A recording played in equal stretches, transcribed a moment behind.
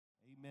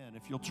Amen.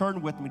 If you'll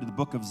turn with me to the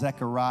book of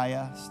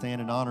Zechariah,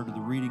 stand in honor to the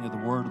reading of the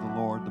word of the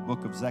Lord, the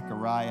book of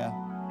Zechariah,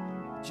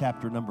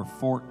 chapter number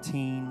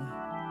 14.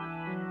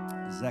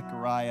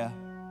 Zechariah,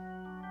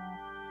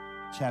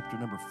 chapter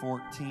number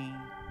 14,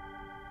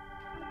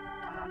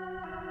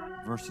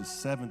 verses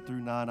 7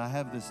 through 9. I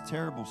have this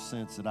terrible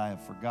sense that I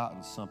have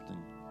forgotten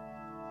something.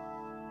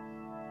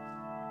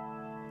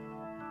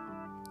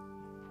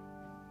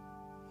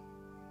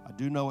 I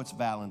do know it's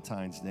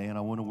Valentine's Day, and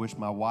I want to wish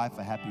my wife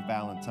a happy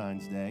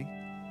Valentine's Day.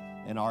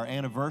 And our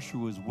anniversary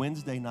was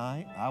Wednesday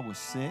night. I was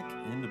sick,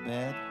 in the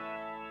bed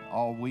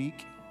all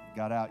week.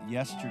 Got out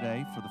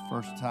yesterday for the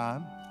first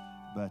time,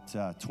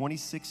 but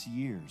 26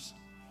 years.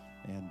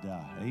 And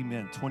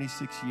amen,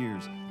 26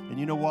 years. And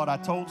you know what? I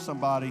told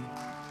somebody,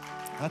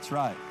 that's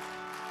right,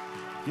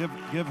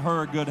 give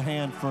her a good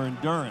hand for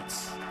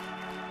endurance.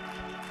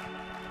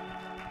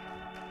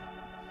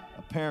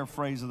 A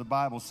paraphrase of the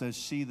Bible says,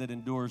 she that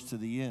endures to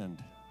the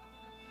end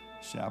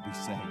shall be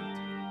saved.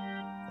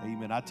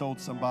 Amen. I told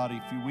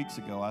somebody a few weeks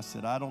ago, I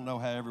said, I don't know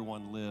how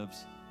everyone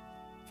lives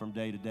from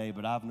day to day,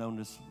 but I've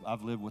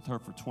lived with her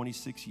for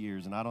 26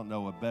 years, and I don't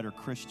know a better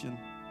Christian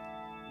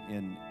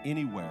in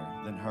anywhere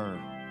than her.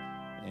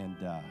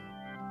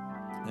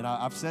 And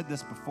I've said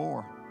this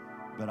before,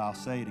 but I'll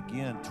say it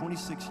again.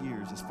 26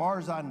 years, as far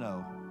as I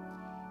know,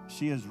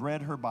 she has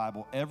read her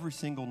Bible every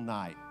single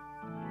night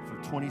for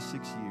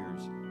 26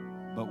 years,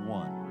 but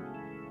one.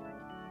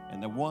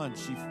 And the one,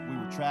 we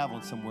were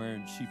traveling somewhere,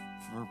 and she,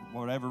 for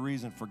whatever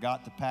reason,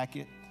 forgot to pack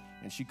it,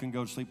 and she couldn't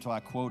go to sleep till I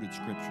quoted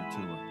scripture to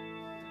her.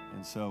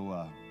 And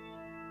so,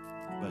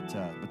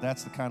 but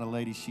that's the kind of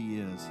lady she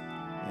is.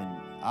 And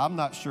I'm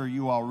not sure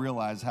you all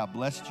realize how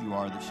blessed you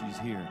are that she's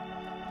here,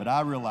 but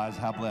I realize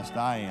how blessed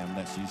I am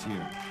that she's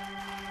here.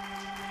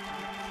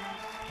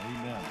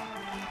 Amen.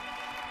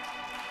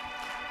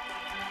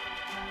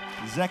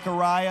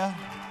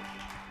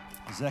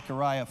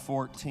 Zechariah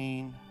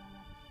 14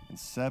 and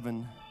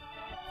 7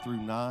 through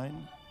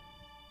 9.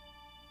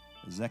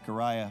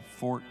 Zechariah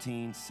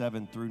 14,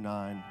 7 through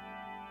 9.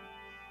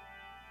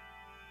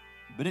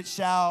 But it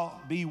shall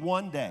be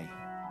one day,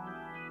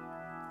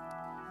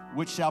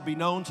 which shall be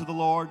known to the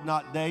Lord,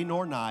 not day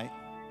nor night.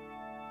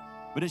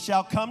 But it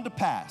shall come to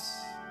pass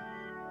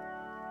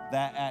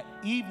that at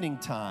evening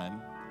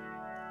time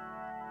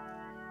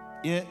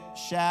it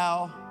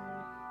shall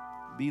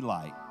be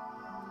light.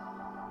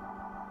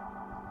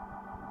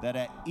 That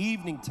at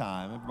evening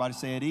time, everybody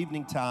say at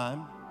evening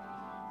time,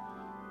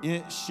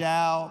 it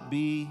shall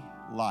be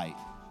light.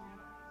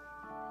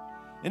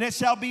 And it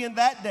shall be in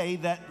that day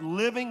that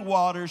living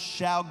waters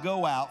shall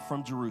go out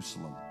from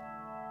Jerusalem.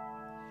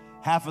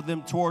 Half of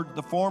them toward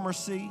the former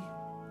sea,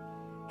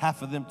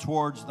 half of them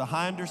towards the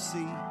hinder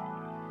sea.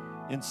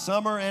 In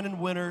summer and in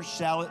winter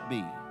shall it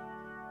be.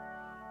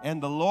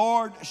 And the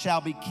Lord shall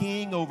be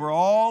king over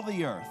all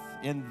the earth.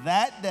 In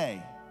that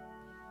day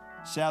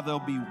shall there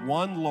be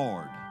one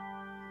Lord,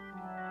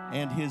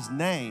 and his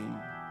name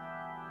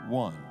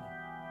one.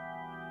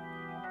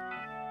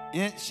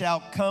 It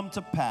shall come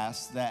to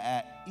pass that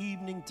at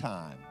evening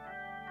time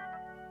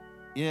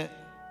it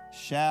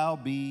shall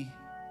be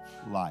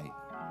light.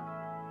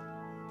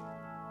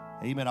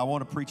 Amen. I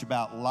want to preach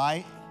about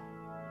light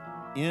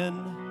in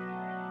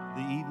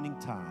the evening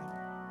time.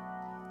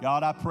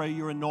 God, I pray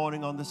your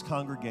anointing on this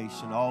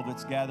congregation, all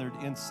that's gathered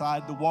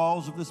inside the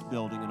walls of this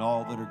building and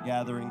all that are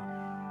gathering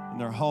in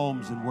their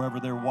homes and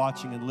wherever they're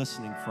watching and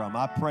listening from.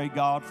 I pray,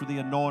 God, for the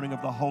anointing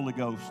of the Holy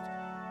Ghost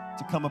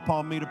to come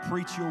upon me to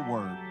preach your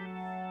word.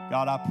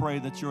 God, I pray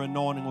that your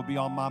anointing will be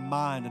on my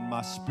mind and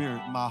my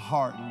spirit, my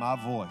heart and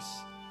my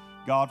voice.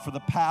 God, for the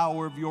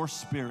power of your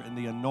spirit and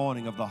the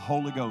anointing of the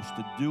Holy Ghost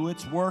to do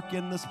its work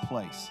in this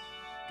place.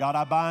 God,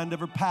 I bind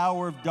every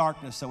power of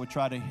darkness that would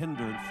try to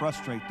hinder and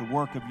frustrate the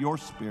work of your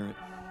spirit.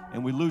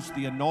 And we loose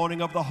the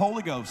anointing of the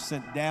Holy Ghost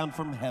sent down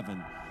from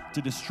heaven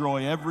to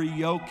destroy every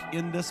yoke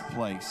in this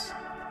place.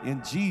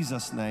 In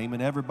Jesus' name.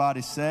 And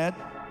everybody said,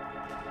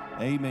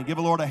 amen. Give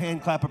the Lord a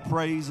hand clap of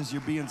praise as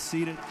you're being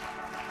seated.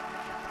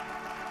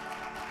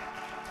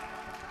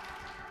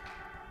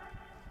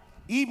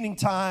 Evening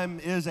time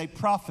is a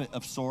prophet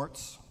of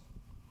sorts.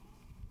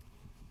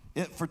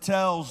 It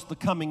foretells the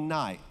coming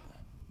night.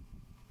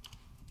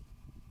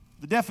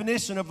 The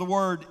definition of the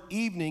word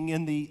evening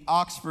in the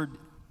Oxford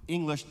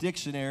English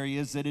Dictionary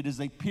is that it is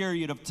a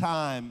period of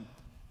time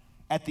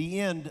at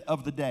the end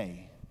of the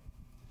day.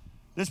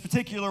 This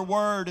particular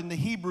word in the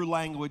Hebrew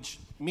language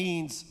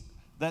means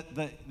that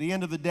the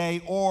end of the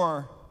day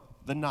or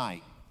the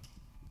night.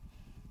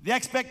 The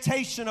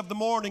expectation of the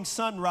morning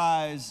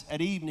sunrise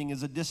at evening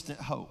is a distant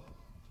hope.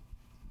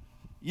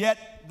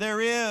 Yet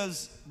there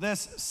is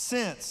this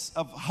sense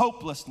of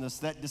hopelessness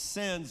that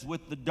descends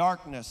with the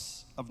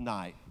darkness of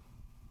night.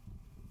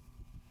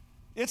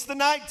 It's the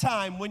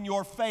nighttime when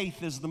your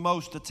faith is the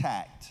most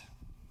attacked.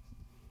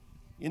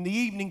 In the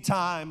evening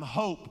time,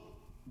 hope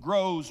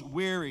grows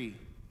weary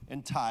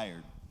and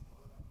tired.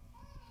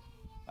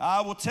 I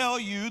will tell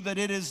you that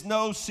it is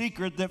no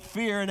secret that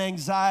fear and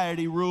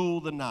anxiety rule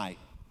the night.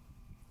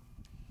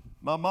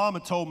 My mama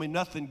told me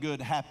nothing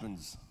good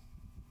happens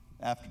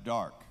after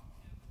dark.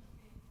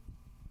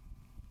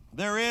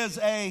 There is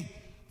a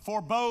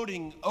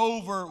foreboding,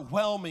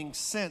 overwhelming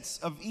sense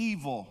of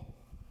evil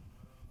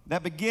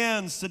that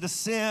begins to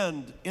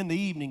descend in the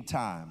evening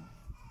time.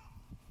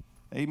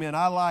 Amen.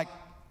 I like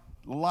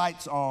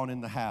lights on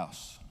in the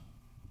house.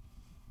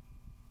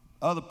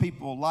 Other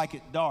people like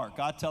it dark.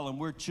 I tell them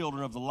we're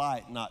children of the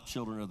light, not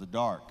children of the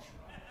dark.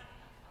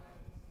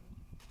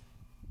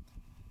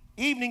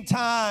 Evening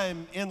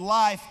time in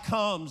life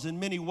comes in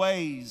many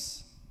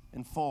ways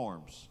and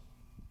forms.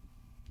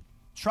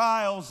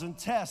 Trials and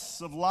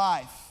tests of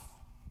life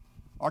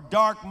are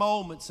dark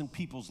moments in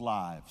people's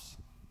lives.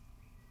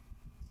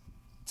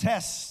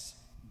 Tests,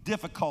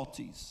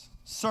 difficulties,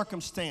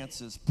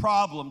 circumstances,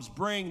 problems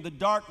bring the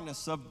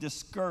darkness of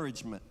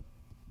discouragement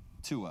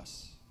to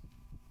us.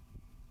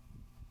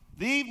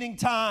 The evening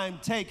time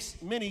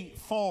takes many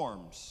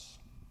forms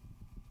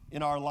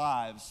in our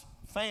lives.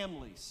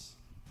 Families,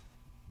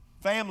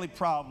 family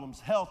problems,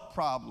 health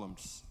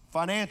problems,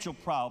 financial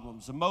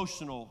problems,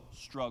 emotional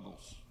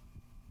struggles.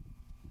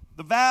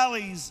 The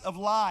valleys of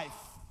life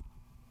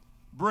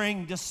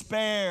bring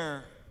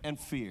despair and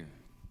fear.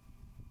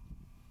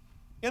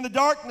 In the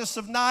darkness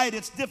of night,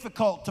 it's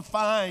difficult to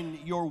find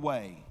your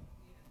way.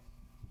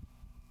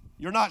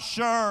 You're not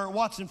sure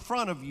what's in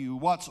front of you,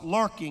 what's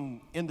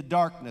lurking in the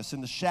darkness,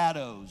 in the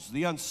shadows,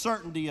 the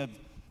uncertainty of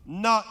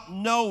not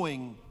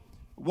knowing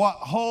what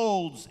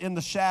holds in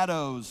the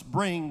shadows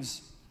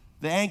brings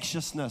the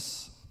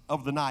anxiousness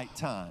of the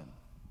nighttime.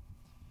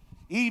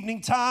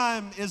 Evening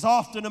time is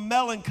often a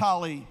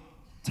melancholy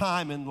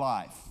time in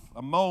life,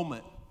 a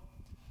moment.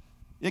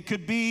 It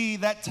could be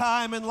that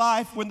time in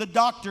life when the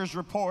doctor's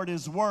report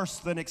is worse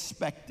than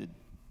expected,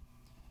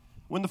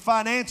 when the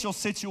financial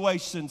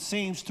situation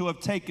seems to have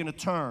taken a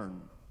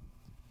turn.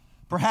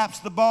 Perhaps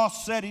the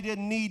boss said he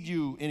didn't need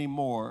you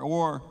anymore,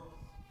 or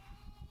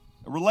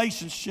a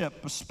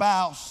relationship, a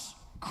spouse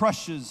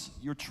crushes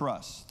your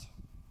trust.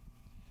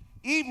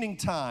 Evening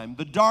time,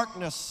 the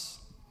darkness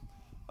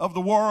of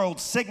the world,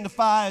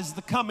 signifies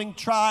the coming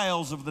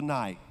trials of the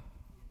night,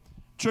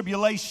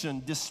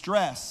 tribulation,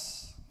 distress.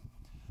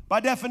 By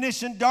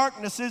definition,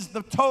 darkness is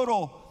the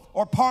total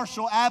or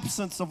partial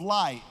absence of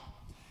light.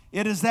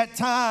 It is that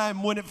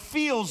time when it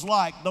feels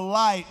like the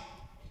light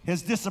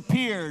has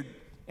disappeared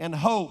and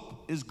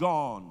hope is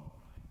gone.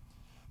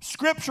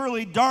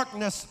 Scripturally,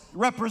 darkness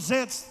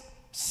represents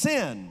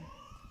sin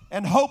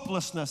and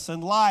hopelessness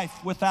and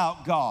life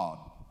without God.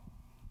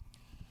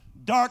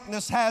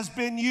 Darkness has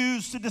been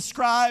used to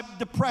describe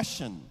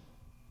depression,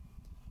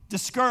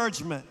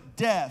 discouragement,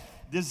 death,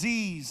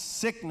 disease,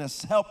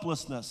 sickness,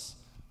 helplessness,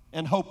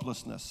 and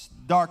hopelessness.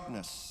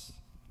 Darkness.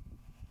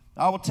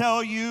 I will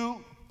tell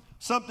you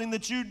something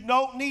that you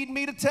don't need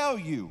me to tell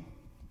you,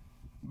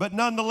 but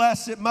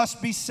nonetheless, it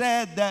must be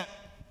said that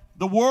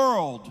the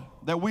world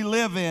that we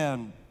live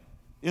in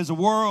is a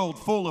world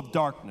full of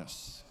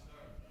darkness.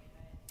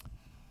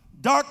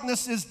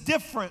 Darkness is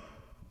different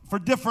for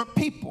different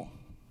people.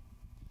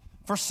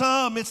 For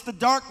some, it's the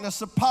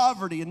darkness of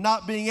poverty and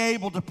not being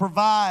able to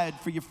provide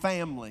for your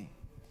family.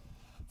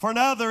 For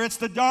another, it's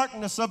the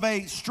darkness of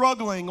a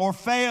struggling or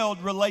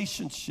failed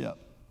relationship.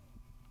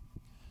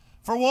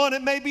 For one,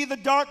 it may be the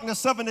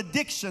darkness of an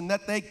addiction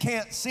that they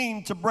can't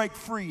seem to break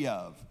free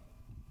of.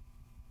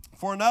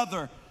 For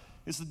another,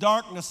 it's the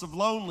darkness of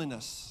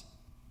loneliness.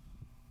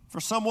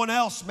 For someone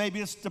else,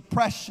 maybe it's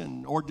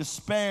depression or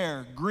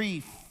despair,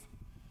 grief,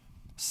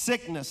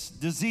 sickness,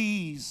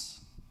 disease.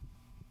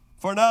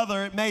 For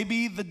another, it may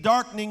be the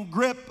darkening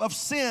grip of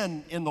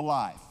sin in the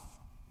life.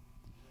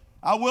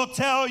 I will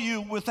tell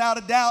you without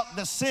a doubt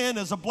that sin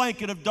is a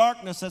blanket of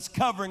darkness that's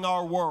covering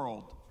our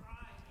world.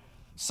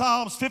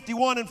 Psalms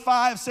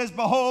 51:5 says,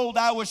 "Behold,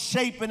 I was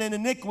shapen in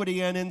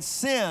iniquity, and in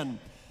sin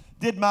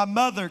did my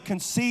mother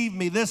conceive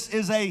me." This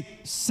is a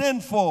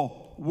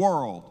sinful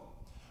world.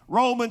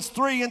 Romans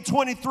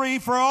 3:23,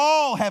 "For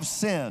all have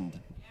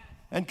sinned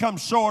and come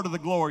short of the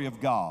glory of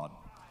God."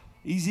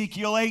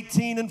 Ezekiel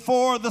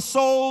 18:4, "The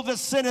soul that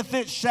sinneth,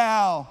 it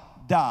shall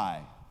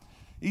die."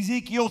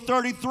 Ezekiel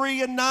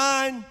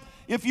 33:9,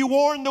 "If you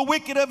warn the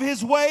wicked of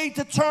his way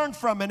to turn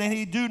from it, and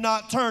he do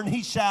not turn,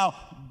 he shall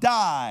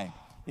die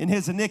in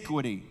his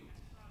iniquity."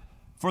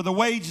 For the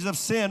wages of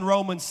sin,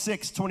 Romans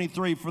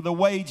 6:23, "For the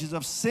wages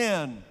of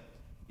sin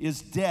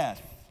is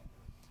death."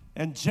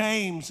 And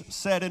James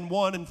said in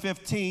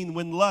 1:15,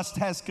 "When lust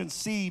has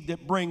conceived,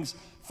 it brings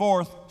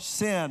forth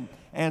sin.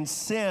 And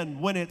sin,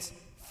 when it's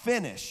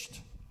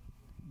finished,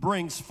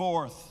 brings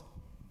forth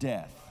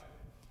death."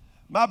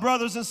 My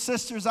brothers and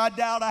sisters, I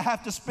doubt I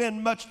have to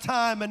spend much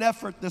time and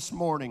effort this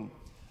morning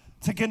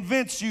to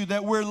convince you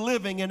that we're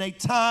living in a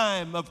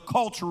time of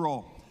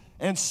cultural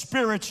and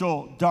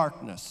spiritual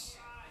darkness.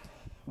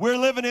 We're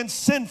living in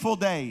sinful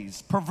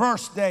days,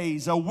 perverse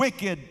days, a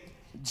wicked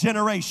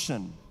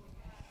generation.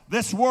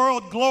 This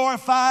world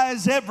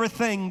glorifies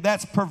everything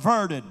that's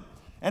perverted,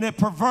 and it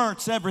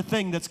perverts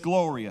everything that's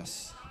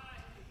glorious.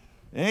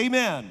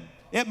 Amen.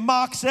 It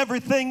mocks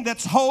everything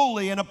that's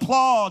holy and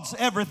applauds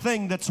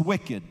everything that's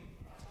wicked.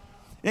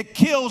 It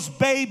kills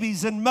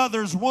babies in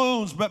mothers'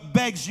 wombs, but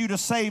begs you to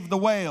save the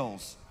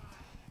whales.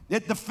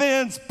 It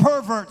defends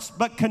perverts,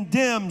 but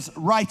condemns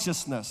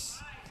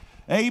righteousness.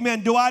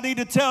 Amen. Do I need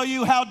to tell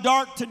you how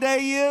dark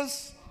today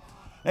is?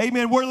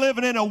 Amen. We're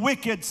living in a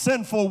wicked,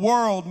 sinful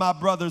world, my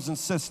brothers and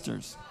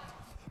sisters.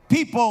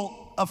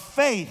 People of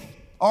faith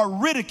are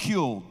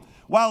ridiculed,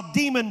 while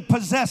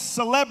demon-possessed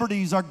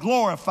celebrities are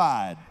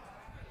glorified.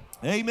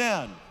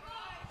 Amen.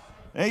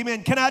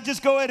 Amen. Can I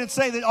just go ahead and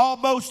say that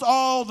almost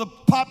all the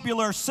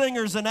popular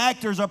singers and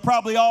actors are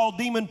probably all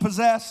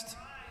demon-possessed?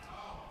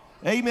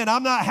 Amen.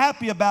 I'm not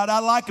happy about it. I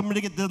like them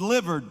to get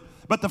delivered.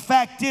 But the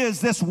fact is,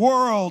 this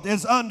world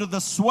is under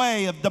the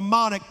sway of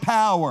demonic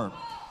power.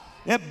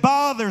 It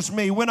bothers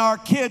me when our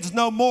kids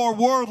know more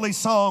worldly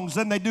songs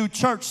than they do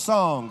church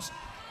songs.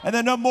 And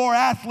they know more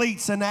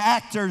athletes and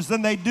actors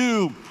than they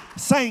do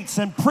saints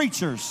and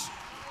preachers.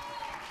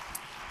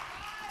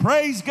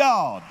 Praise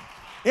God.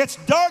 It's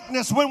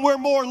darkness when we're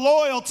more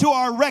loyal to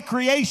our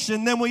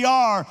recreation than we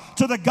are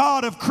to the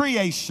God of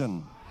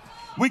creation.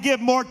 We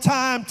give more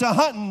time to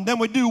hunting than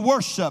we do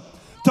worship,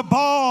 to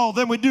ball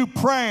than we do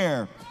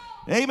prayer.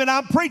 Amen.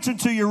 I'm preaching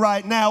to you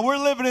right now. We're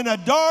living in a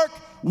dark,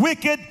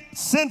 wicked,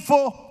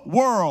 sinful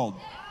world.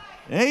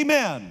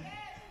 Amen.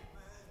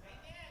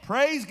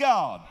 Praise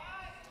God.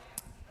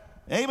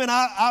 Amen.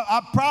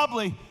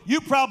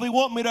 You probably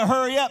want me to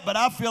hurry up, but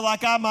I feel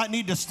like I might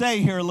need to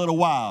stay here a little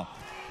while.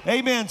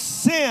 Amen.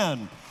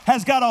 Sin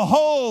has got a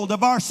hold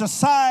of our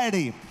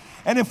society.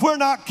 And if we're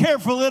not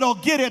careful, it'll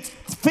get its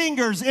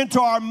fingers into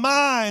our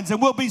minds,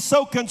 and we'll be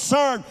so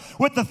concerned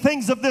with the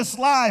things of this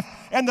life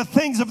and the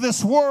things of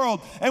this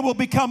world, and we'll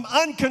become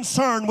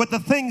unconcerned with the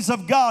things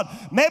of God.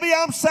 Maybe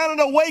I'm sounding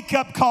a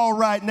wake-up call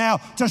right now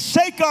to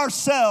shake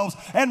ourselves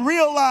and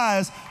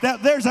realize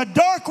that there's a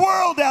dark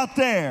world out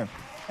there,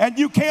 and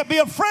you can't be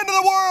a friend of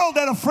the world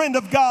and a friend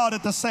of God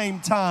at the same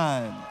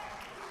time.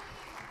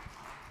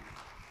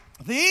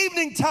 The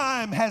evening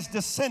time has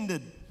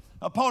descended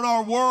upon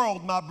our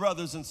world, my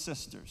brothers and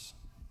sisters.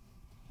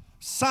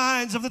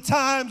 Signs of the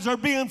times are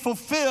being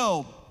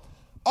fulfilled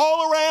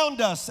all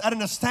around us at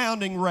an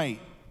astounding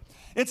rate.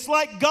 It's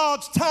like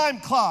God's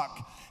time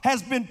clock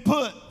has been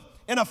put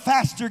in a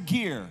faster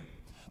gear.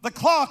 The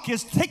clock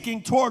is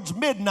ticking towards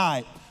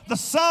midnight. The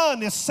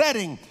sun is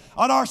setting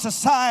on our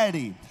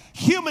society.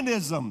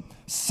 Humanism,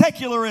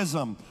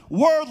 secularism,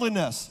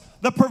 worldliness,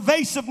 the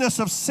pervasiveness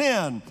of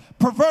sin,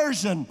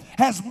 perversion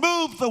has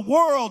moved the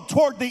world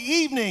toward the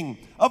evening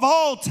of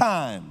all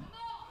time.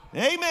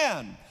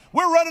 Amen.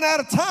 We're running out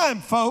of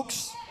time,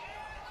 folks.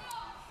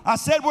 I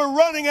said we're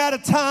running out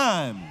of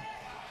time.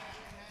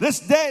 This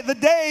day, the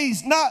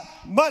day's not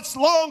much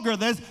longer.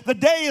 The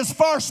day is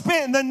far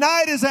spent and the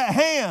night is at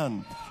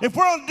hand. If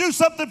we're going to do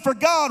something for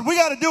God, we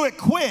got to do it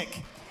quick.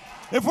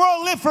 If we're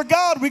going to live for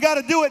God, we got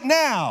to do it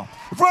now.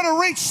 If we're going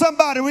to reach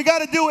somebody, we got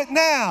to do it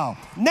now.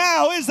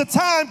 Now is the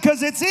time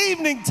because it's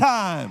evening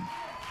time.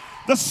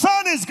 The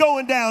sun is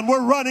going down.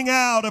 We're running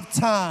out of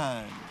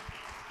time.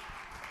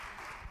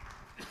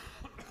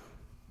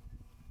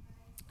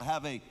 I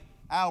have a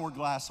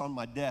hourglass on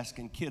my desk,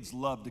 and kids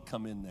love to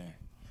come in there.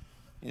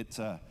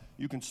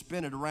 You can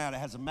spin it around. It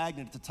has a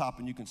magnet at the top,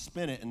 and you can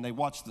spin it, and they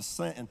watch the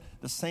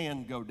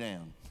sand go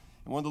down.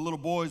 And one of the little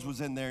boys was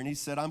in there, and he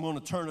said, I'm going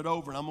to turn it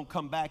over, and I'm going to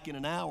come back in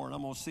an hour, and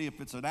I'm going to see if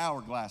it's an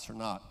hourglass or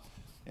not.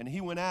 And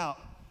he went out,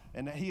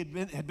 and he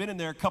had been in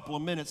there a couple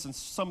of minutes, and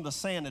some of the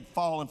sand had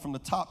fallen from the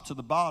top to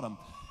the bottom.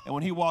 And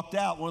when he walked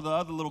out, one of the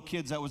other little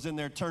kids that was in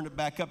there turned it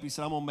back up. He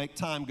said, I'm going to make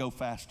time go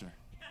faster.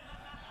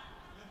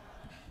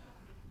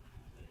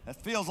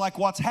 That feels like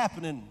what's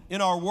happening in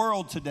our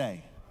world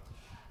today.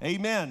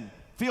 Amen.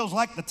 Feels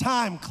like the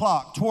time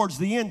clock towards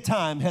the end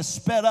time has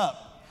sped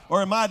up.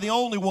 Or am I the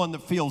only one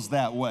that feels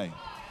that way?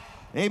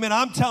 Amen.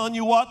 I'm telling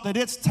you what, that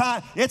it's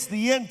time. It's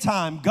the end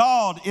time.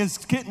 God is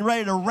getting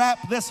ready to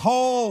wrap this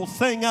whole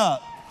thing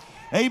up.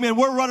 Amen.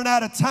 We're running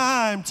out of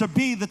time to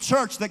be the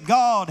church that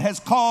God has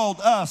called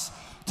us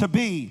to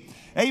be.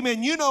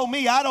 Amen. You know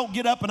me, I don't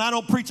get up and I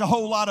don't preach a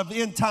whole lot of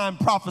end time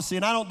prophecy,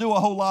 and I don't do a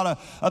whole lot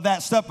of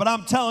that stuff, but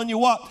I'm telling you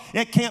what,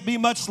 it can't be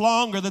much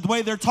longer. The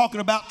way they're talking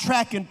about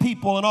tracking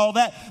people and all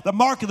that, the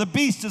mark of the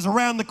beast is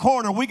around the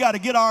corner. We got to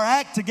get our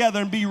act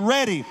together and be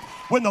ready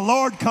when the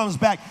Lord comes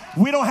back.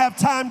 We don't have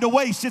time to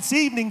waste. It's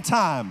evening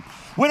time.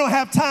 We don't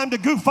have time to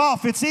goof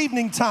off. It's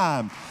evening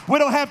time. We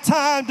don't have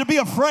time to be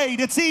afraid.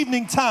 It's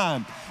evening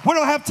time. We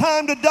don't have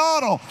time to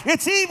dawdle.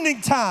 It's evening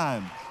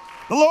time.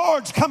 The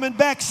Lord's coming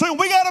back soon.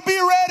 We got to be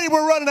ready.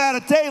 We're running out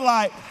of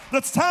daylight.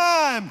 The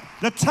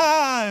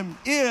time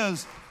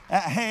is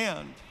at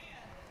hand.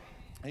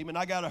 Amen.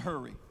 I got to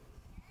hurry.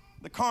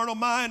 The carnal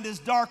mind is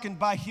darkened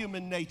by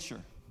human nature.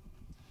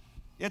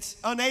 It's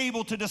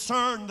unable to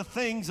discern the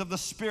things of the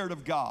Spirit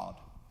of God.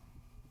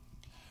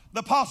 The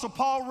Apostle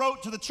Paul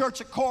wrote to the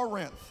church at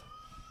Corinth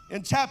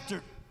in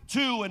chapter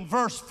 2 and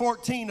verse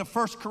 14 of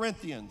 1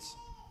 Corinthians.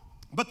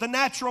 But the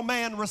natural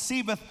man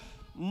receiveth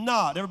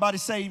not. Everybody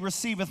say,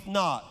 receiveth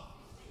not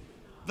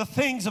the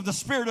things of the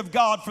Spirit of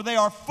God, for they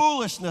are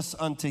foolishness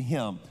unto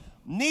him.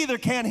 Neither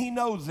can he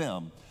know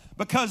them,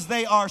 because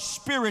they are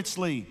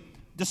spiritually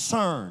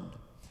discerned.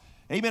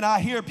 Amen. I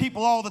hear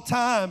people all the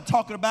time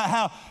talking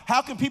about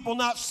how can people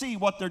not see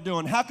what they're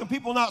doing? How can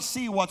people not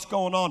see what's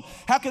going on?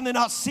 How can they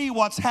not see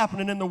what's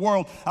happening in the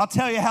world? I'll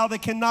tell you how they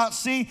cannot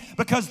see,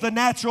 because the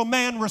natural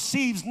man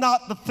receives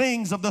not the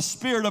things of the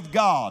Spirit of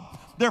God.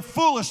 They're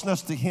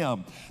foolishness to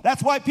him.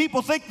 That's why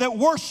people think that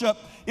worship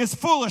is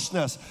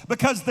foolishness,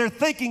 because they're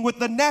thinking with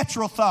the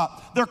natural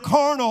thought. They're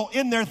carnal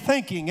in their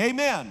thinking.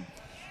 Amen.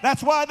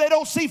 That's why they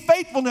don't see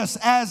faithfulness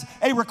as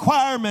a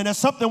requirement, as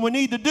something we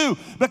need to do,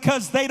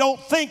 because they don't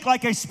think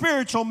like a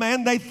spiritual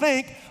man. They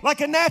think like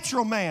a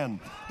natural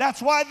man.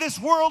 That's why this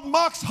world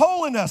mocks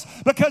holiness,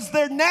 because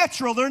they're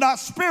natural, they're not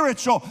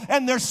spiritual,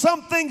 and there's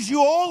some things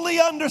you only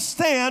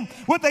understand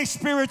with a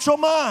spiritual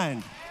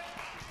mind.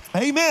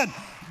 Amen.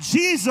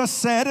 Jesus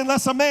said,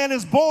 unless a man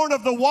is born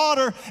of the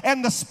water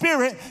and the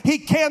Spirit, he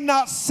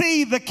cannot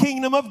see the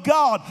kingdom of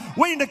God.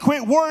 We need to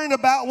quit worrying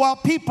about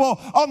what people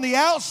on the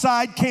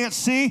outside can't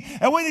see,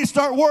 and we need to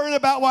start worrying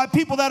about why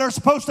people that are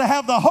supposed to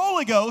have the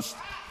Holy Ghost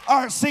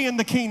aren't seeing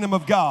the kingdom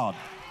of God.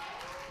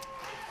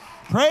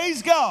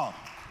 Praise God.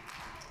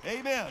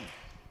 Amen.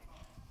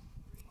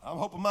 I'm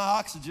hoping my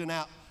oxygen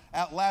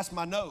outlasts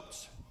my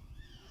notes.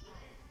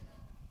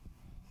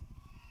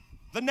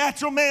 The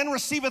natural man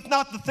receiveth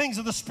not the things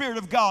of the Spirit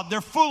of God. They're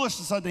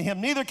foolishness unto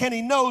him. Neither can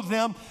he know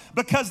them,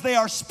 because they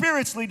are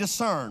spiritually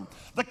discerned.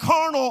 The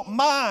carnal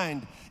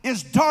mind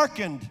is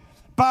darkened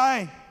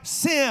by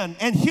sin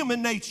and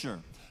human nature.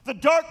 The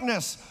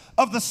darkness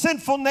of the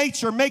sinful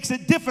nature makes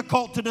it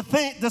difficult to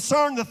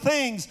discern the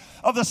things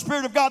of the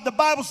Spirit of God. The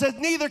Bible says,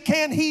 neither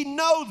can he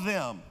know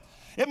them.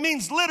 It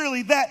means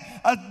literally that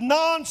a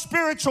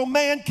non-spiritual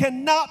man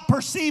cannot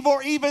perceive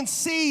or even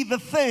see the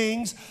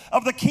things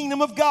of the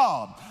kingdom of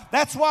God.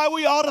 That's why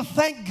we ought to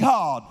thank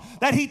God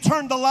that he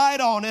turned the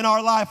light on in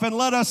our life and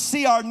let us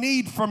see our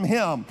need from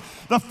him.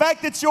 The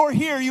fact that you're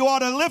here, you ought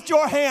to lift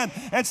your hand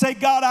and say,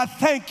 God, I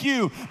thank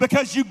you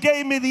because you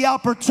gave me the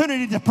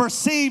opportunity to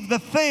perceive the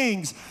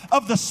things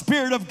of the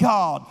Spirit of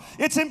God.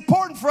 It's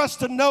important for us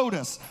to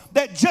notice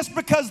that just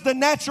because the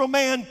natural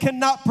man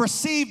cannot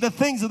perceive the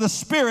things of the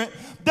Spirit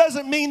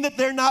doesn't mean that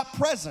they're not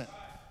present.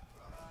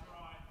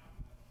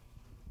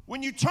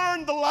 When you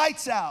turn the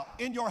lights out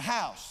in your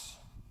house,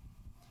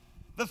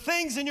 the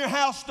things in your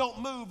house don't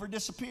move or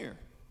disappear.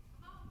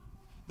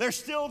 They're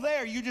still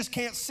there. You just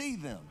can't see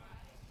them.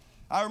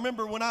 I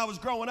remember when I was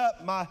growing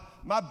up,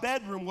 my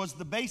bedroom was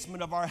the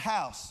basement of our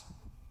house.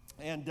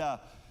 And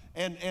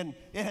it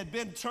had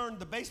been turned,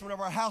 the basement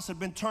of our house had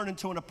been turned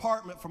into an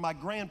apartment for my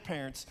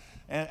grandparents.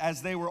 And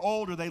as they were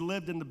older, they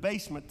lived in the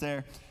basement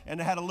there.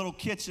 And they had a little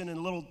kitchen and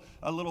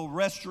a little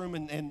restroom,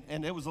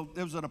 and it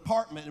was an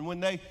apartment. And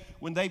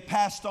when they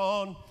passed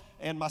on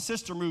and my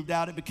sister moved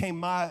out, it became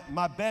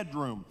my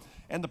bedroom.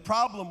 And the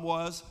problem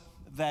was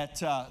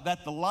that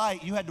the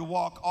light, you had to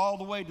walk all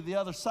the way to the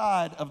other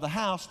side of the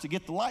house to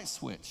get the light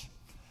switch.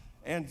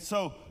 And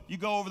so you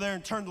go over there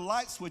and turn the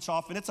light switch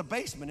off, and it's a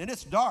basement, and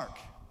it's dark.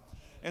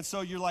 And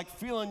so you're like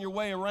feeling your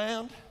way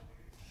around.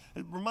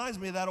 It reminds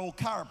me of that old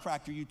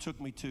chiropractor you took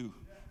me to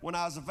when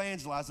I was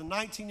evangelizing.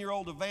 I was a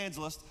 19-year-old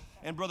evangelist,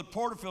 and Brother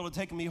Porterfield had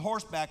taken me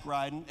horseback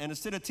riding, and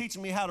instead of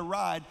teaching me how to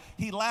ride,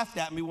 he laughed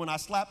at me when I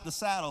slapped the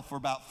saddle for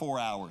about 4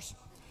 hours.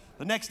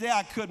 The next day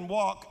I couldn't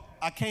walk.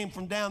 I came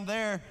from down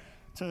there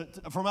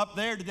from up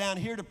there to down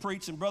here to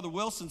preach, and Brother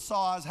Wilson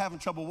saw I was having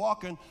trouble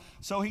walking,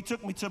 so he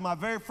took me to my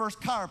very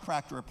first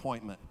chiropractor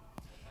appointment.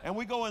 And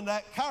we go in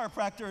that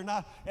chiropractor,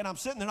 and I'm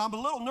sitting there, and I'm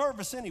a little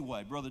nervous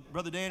anyway,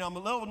 Brother Dan. I'm a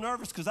little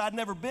nervous because I'd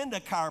never been to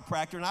a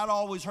chiropractor, and I'd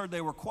always heard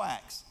they were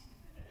quacks.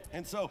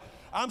 And so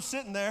I'm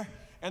sitting there,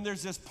 and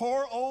there's this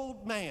poor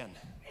old man,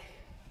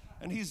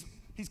 and he's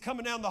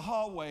coming down the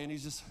hallway, and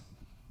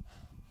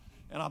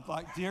and I'm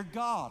like, dear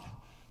God,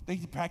 they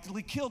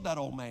practically killed that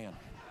old man.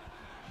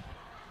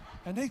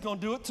 And they're going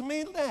to do it to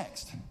me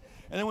next.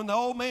 And then when the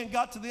old man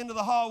got to the end of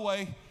the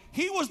hallway,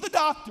 he was the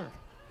doctor.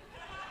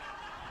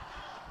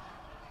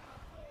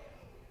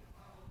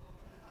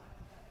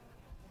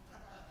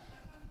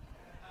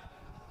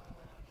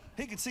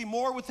 He could see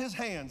more with his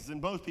hands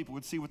than most people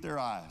would see with their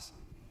eyes.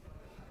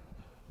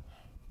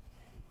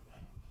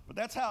 But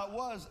that's how it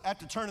was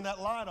after turning that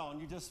light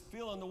on. You're just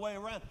feeling the way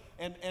around.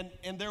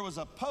 And there was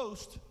a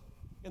post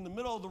in the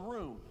middle of the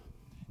room.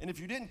 And if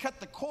you didn't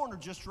cut the corner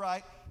just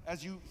right,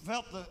 as you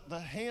felt the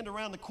hand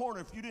around the corner,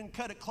 if you didn't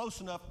cut it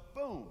close enough,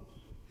 boom.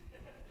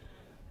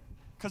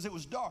 Because it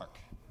was dark.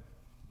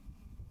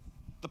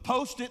 The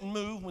post didn't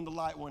move when the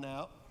light went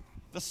out.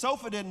 The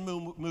sofa didn't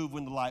move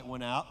when the light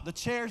went out. The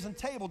chairs and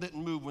table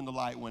didn't move when the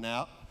light went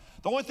out.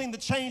 The only thing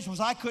that changed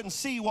was I couldn't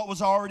see what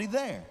was already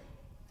there.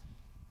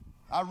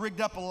 I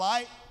rigged up a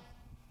light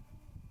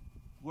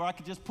where I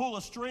could just pull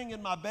a string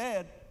in my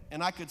bed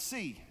and I could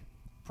see.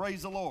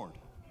 Praise the Lord.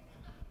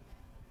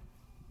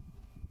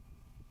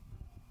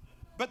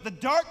 But the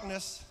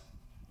darkness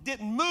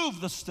didn't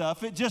move the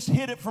stuff, it just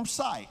hid it from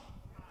sight.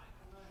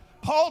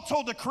 Paul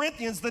told the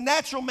Corinthians the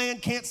natural man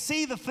can't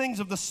see the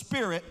things of the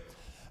Spirit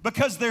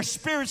because they're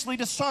spiritually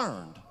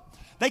discerned.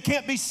 They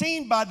can't be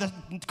seen by the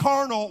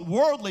carnal,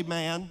 worldly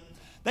man.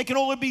 They can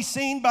only be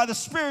seen by the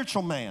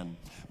spiritual man.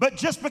 But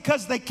just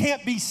because they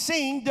can't be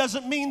seen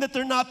doesn't mean that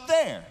they're not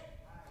there.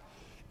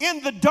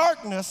 In the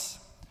darkness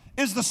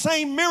is the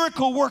same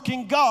miracle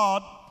working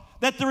God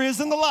that there is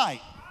in the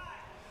light.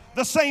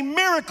 The same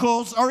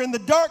miracles are in the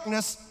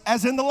darkness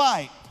as in the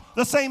light.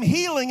 The same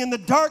healing in the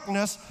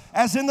darkness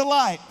as in the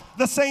light.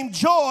 The same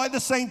joy, the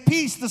same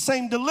peace, the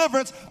same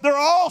deliverance, they're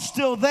all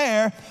still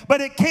there, but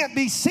it can't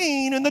be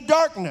seen in the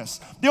darkness.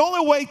 The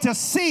only way to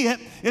see it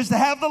is to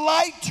have the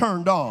light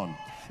turned on.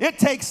 It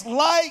takes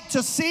light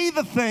to see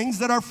the things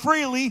that are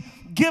freely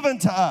given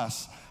to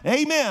us.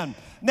 Amen.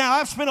 Now,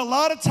 I've spent a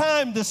lot of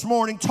time this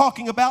morning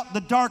talking about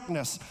the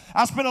darkness.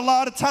 I spent a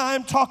lot of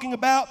time talking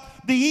about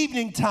the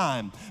evening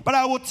time. But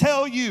I will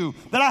tell you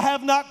that I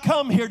have not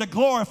come here to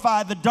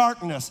glorify the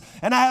darkness.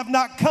 And I have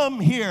not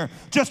come here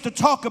just to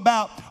talk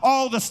about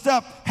all the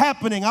stuff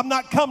happening. I'm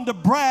not come to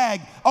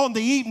brag on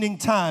the evening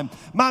time.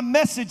 My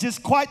message is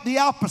quite the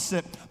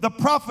opposite. The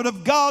prophet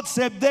of God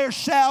said, there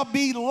shall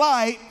be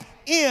light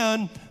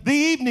in the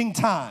evening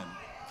time.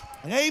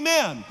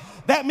 Amen.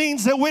 That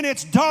means that when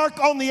it's dark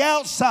on the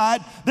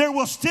outside, there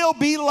will still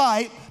be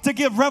light to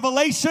give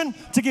revelation,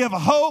 to give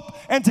hope,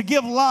 and to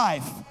give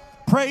life.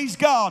 Praise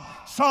God.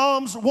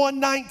 Psalms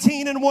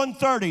 119 and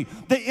 130.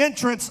 The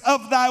entrance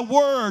of thy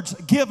words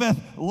giveth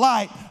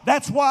light.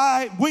 That's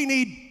why we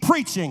need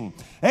preaching.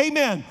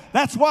 Amen.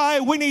 That's why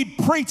we need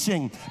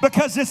preaching,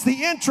 because it's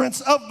the entrance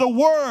of the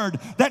word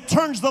that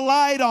turns the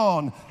light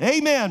on.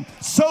 Amen.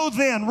 So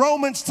then,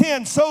 Romans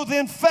 10, so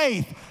then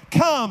faith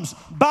comes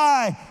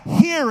by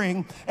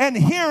hearing, and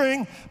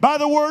hearing by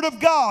the word of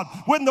God.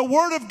 When the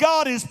word of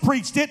God is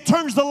preached, it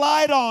turns the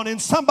light on in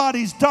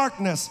somebody's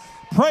darkness.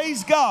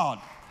 Praise God.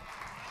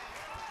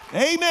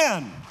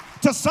 Amen.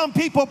 To some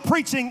people,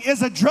 preaching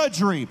is a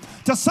drudgery.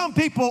 To some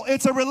people,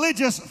 it's a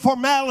religious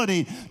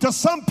formality. To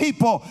some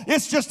people,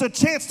 it's just a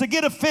chance to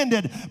get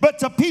offended. But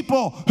to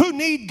people who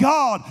need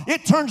God,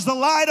 it turns the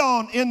light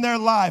on in their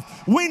life.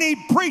 We need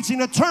preaching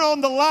to turn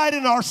on the light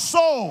in our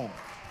soul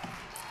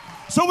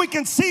so we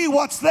can see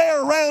what's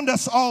there around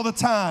us all the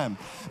time.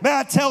 May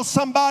I tell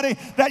somebody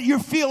that you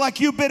feel like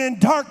you've been in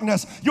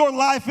darkness? Your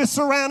life is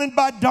surrounded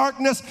by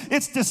darkness.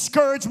 It's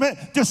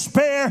discouragement,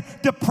 despair,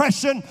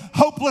 depression,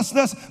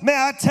 hopelessness. May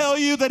I tell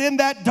you that in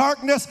that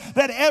darkness,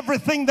 that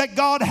everything that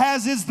God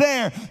has is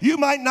there. You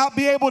might not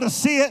be able to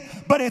see it,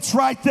 but it's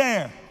right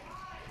there.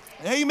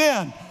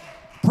 Amen.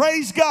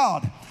 Praise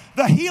God.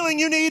 The healing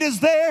you need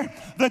is there.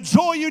 The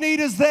joy you need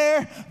is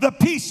there. The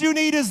peace you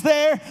need is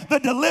there. The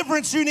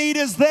deliverance you need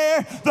is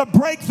there. The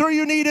breakthrough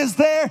you need is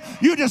there.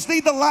 You just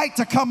need the light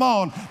to come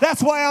on.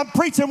 That's why I'm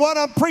preaching what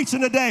I'm preaching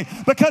today,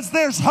 because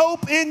there's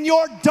hope in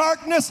your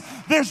darkness.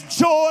 There's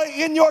joy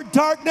in your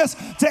darkness.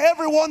 To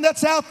everyone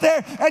that's out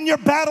there and you're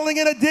battling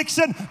an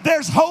addiction,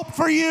 there's hope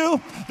for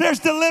you. There's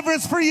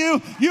deliverance for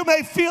you. You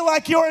may feel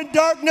like you're in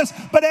darkness,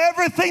 but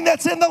everything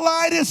that's in the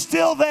light is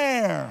still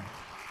there.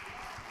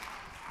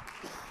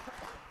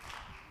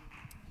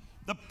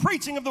 The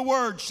preaching of the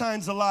word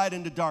shines a light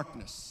into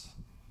darkness.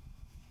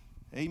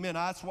 Amen.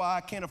 That's why I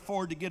can't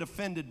afford to get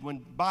offended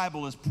when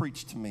Bible is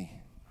preached to me.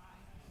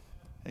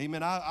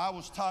 Amen. I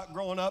was taught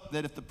growing up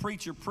that if the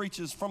preacher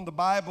preaches from the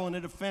Bible and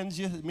it offends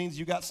you, it means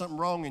you got something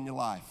wrong in your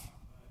life.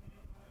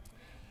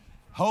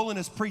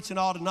 Holiness preaching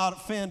ought to not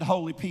offend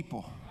holy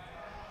people.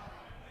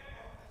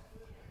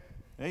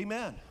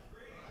 Amen.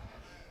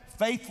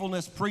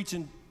 Faithfulness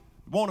preaching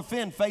won't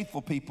offend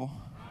faithful people.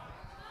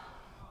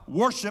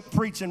 Worship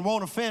preaching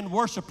won't offend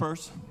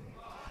worshipers.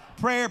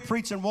 Prayer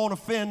preaching won't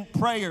offend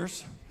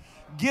prayers.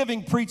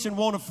 Giving preaching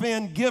won't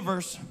offend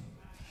givers.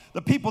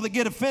 The people that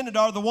get offended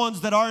are the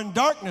ones that are in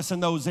darkness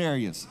in those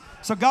areas.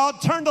 So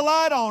God turned the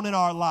light on in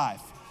our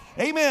life.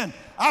 Amen.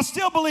 I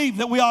still believe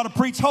that we ought to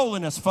preach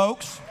holiness,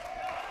 folks.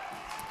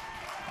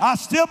 I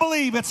still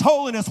believe it's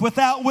holiness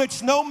without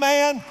which no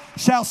man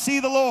shall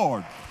see the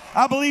Lord.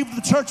 I believe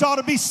the church ought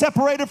to be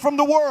separated from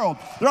the world.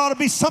 There ought to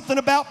be something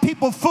about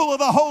people full of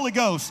the Holy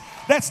Ghost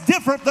that's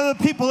different than the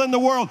people in the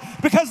world,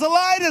 because the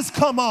light has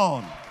come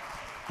on.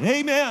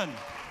 Amen.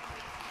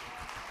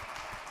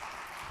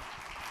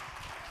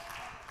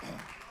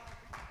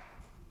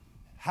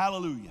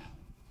 Hallelujah.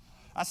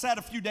 I sat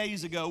a few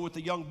days ago with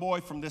a young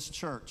boy from this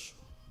church.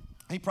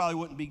 He probably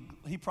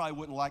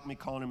wouldn't like me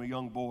calling him a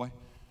young boy,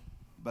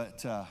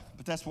 but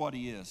that's what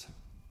he is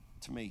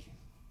to me.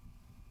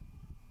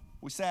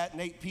 We sat and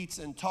ate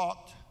pizza and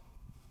talked,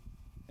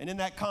 and in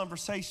that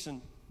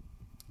conversation,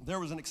 there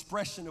was an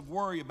expression of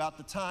worry about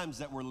the times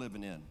that we're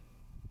living in,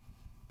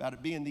 about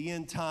it being the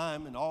end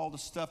time and all the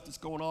stuff that's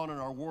going on in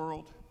our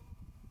world.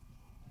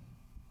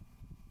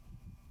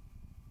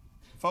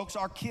 Folks,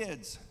 our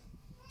kids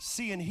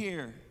see and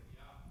hear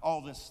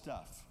all this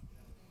stuff.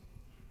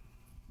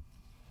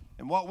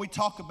 And what we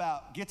talk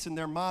about gets in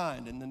their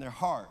mind and in their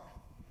heart.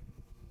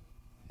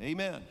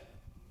 Amen.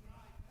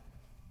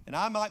 And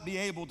I might be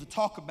able to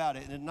talk about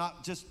it and it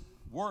not just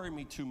worry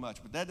me too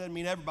much, but that doesn't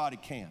mean everybody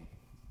can.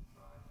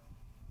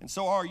 And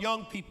so our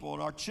young people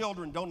and our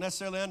children don't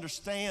necessarily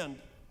understand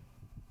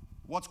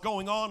what's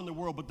going on in the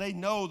world, but they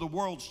know the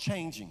world's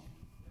changing.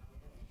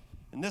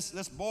 And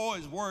this boy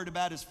is worried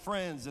about his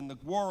friends and the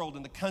world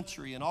and the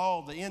country and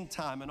all the end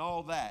time and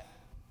all that.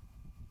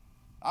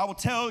 I will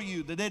tell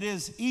you that it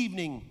is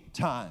evening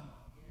time.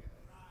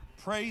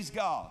 Praise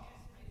God.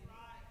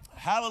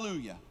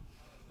 Hallelujah.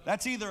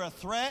 That's either a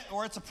threat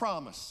or it's a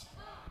promise.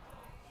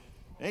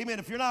 Amen.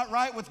 If you're not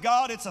right with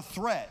God, it's a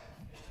threat.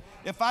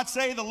 If I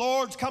say the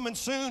Lord's coming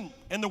soon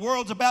and the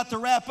world's about to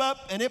wrap up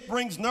and it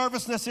brings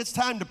nervousness, it's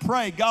time to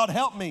pray. God,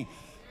 help me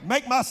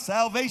make my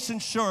salvation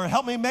sure.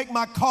 Help me make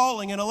my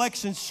calling and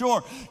election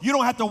sure. You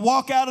don't have to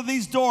walk out of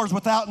these doors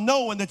without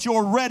knowing that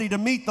you're ready to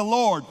meet the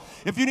Lord.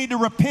 If you need to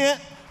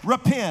repent,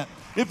 repent.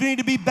 If you need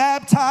to be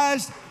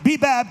baptized, be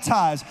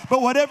baptized.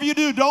 But whatever you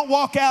do, don't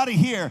walk out of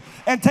here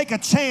and take a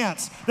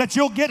chance that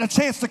you'll get a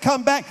chance to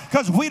come back,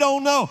 because we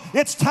don't know.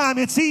 It's time.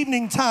 It's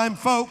evening time,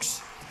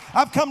 folks.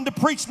 I've come to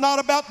preach not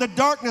about the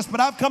darkness, but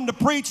I've come to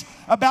preach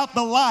about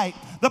the light.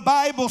 The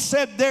Bible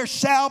said there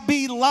shall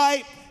be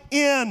light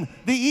in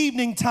the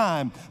evening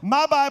time.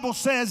 My Bible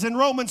says in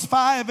Romans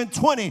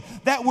 5:20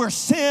 that where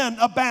sin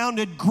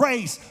abounded,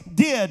 grace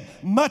did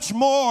much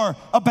more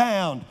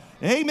abound.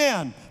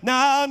 Amen.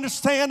 Now, I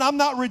understand I'm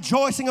not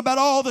rejoicing about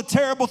all the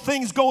terrible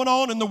things going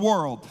on in the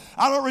world.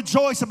 I don't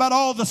rejoice about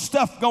all the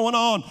stuff going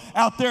on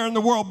out there in the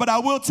world. But I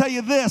will tell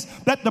you this,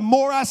 that the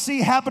more I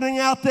see happening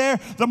out there,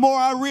 the more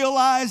I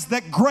realize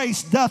that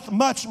grace doth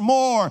much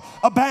more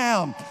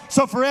abound.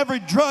 So for every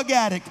drug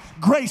addict,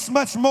 grace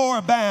much more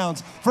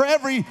abounds. For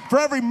every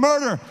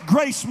murder,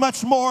 grace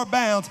much more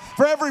abounds.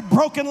 For every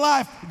broken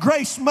life,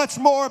 grace much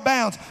more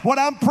abounds. What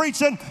I'm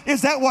preaching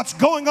is that what's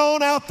going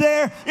on out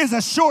there is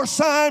a sure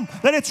sign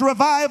that it's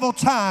revival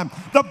time.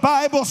 The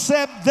Bible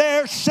said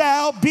there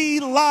shall be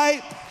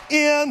light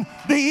in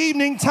the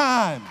evening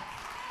time.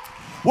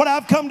 What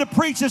I've come to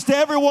preach is to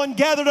everyone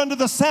gathered under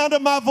the sound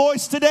of my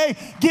voice today,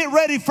 get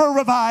ready for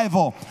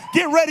revival.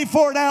 Get ready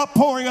for an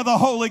outpouring of the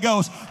Holy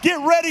Ghost. Get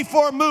ready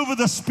for a move of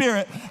the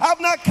Spirit. I've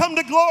not come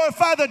to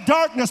glorify the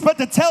darkness, but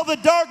to tell the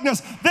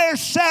darkness, there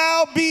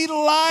shall be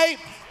light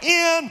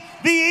in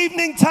the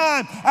evening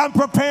time. I'm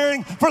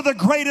preparing for the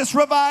greatest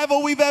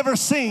revival we've ever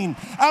seen.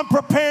 I'm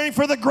preparing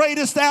for the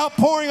greatest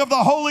outpouring of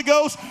the Holy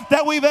Ghost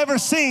that we've ever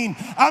seen.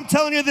 I'm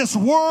telling you, this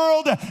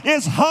world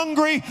is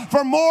hungry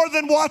for more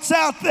than what's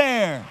out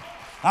there.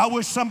 I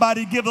wish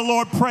somebody'd give the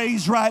Lord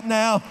praise right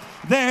now.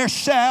 There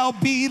shall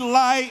be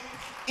light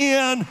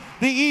in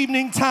the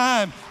evening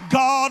time.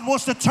 God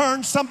wants to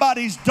turn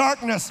somebody's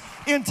darkness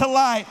into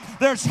light.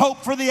 There's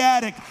hope for the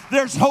addict.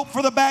 There's hope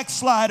for the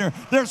backslider.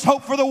 There's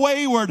hope for the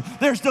wayward.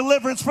 There's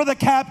deliverance for the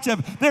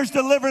captive. There's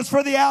deliverance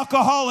for the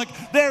alcoholic.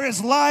 There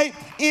is light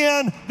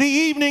in the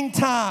evening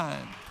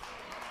time.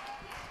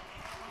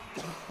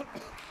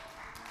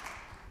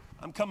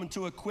 I'm coming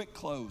to a quick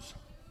close.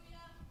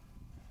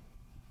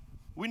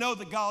 We know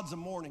that God's a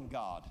morning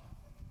God.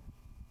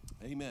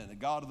 Amen. The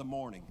God of the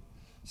morning.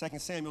 2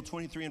 Samuel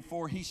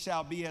 23:4, he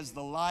shall be as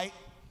the light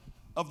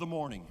of the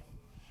morning,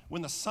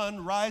 when the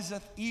sun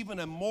riseth, even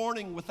a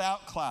morning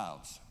without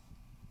clouds.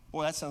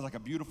 Boy, that sounds like a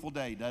beautiful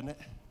day, doesn't it?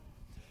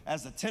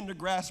 As the tender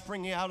grass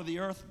springing out of the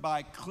earth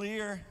by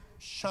clear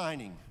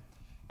shining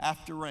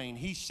after rain,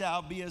 he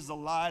shall be as the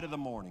light of the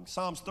morning.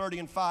 Psalms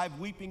 30:5,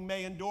 weeping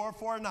may endure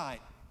for a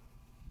night,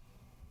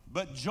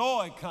 but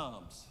joy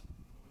comes.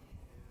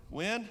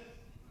 When?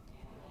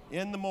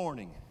 In the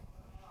morning.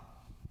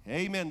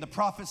 Amen. The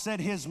prophet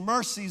said his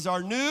mercies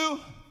are new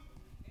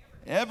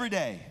every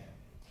day.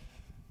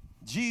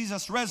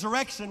 Jesus'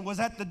 resurrection was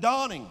at the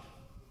dawning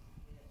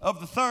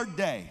of the third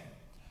day.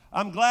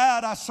 I'm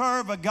glad I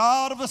serve a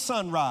God of the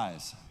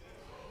sunrise.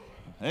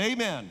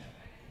 Amen.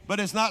 But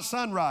it's not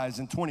sunrise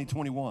in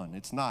 2021.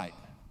 It's night.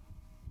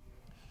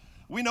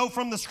 We know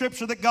from the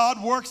scripture that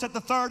God works at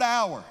the third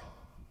hour.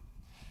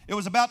 It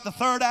was about the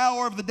third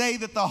hour of the day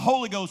that the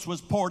Holy Ghost was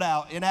poured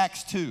out in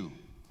Acts 2.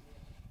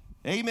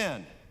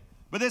 Amen.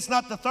 But it's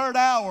not the third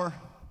hour.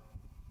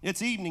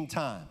 It's evening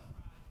time.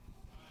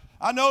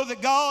 I know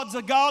that God's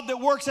a God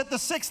that works at the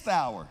sixth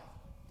hour.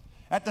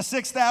 At the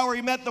sixth hour,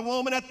 he met the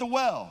woman at the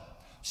well.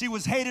 She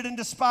was hated and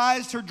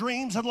despised. Her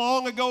dreams had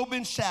long ago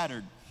been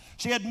shattered.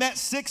 She had met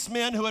 6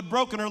 men who had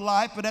broken her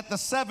life, but at the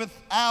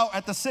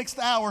sixth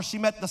hour, she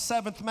met the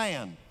 7th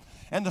man.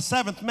 And the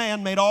 7th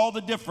man made all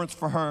the difference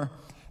for her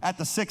at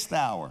the 6th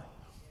hour.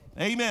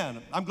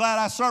 Amen. I'm glad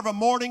I serve a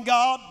morning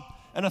God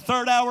and a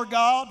third hour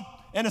God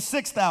and a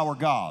 6th hour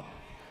God.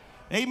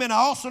 Amen. I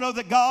also know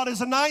that God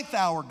is a 9th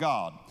hour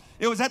God.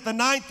 It was at the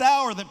 9th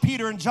hour that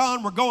Peter and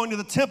John were going to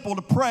the temple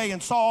to pray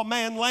and saw a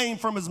man lame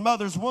from his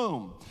mother's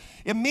womb.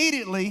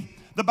 Immediately,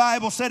 the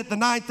Bible said at the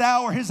 9th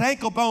hour, his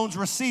ankle bones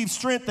received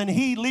strength, and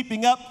he,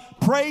 leaping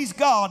up, praised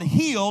God,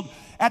 healed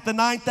at the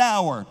 9th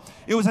hour.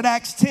 It was at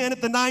Acts 10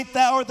 at the 9th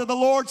hour that the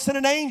Lord sent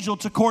an angel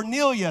to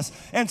Cornelius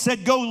and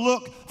said, go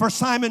look for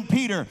Simon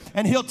Peter,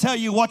 and he'll tell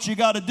you what you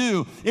got to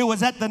do. It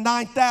was at the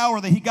 9th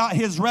hour that he got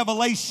his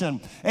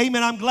revelation.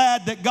 Amen. I'm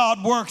glad that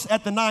God works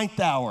at the 9th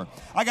hour.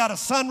 I got a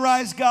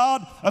sunrise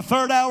God, a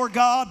third hour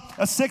God,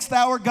 a 6th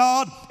hour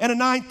God, and a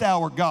 9th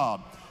hour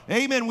God.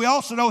 Amen. We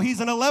also know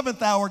he's an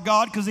 11th hour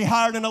God because he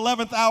hired an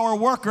 11th hour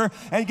worker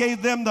and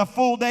gave them the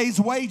full day's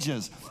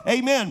wages.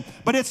 Amen.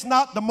 But it's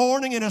not the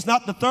morning, and it's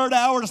not the 3rd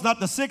hour, it's not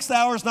the 6th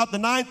hour, it's not the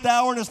 9th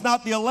hour, and it's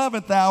not the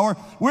 11th hour.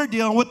 We're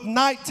dealing with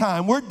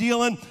nighttime. We're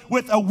dealing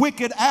with a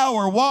wicked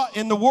hour. What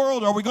in the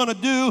world are we going to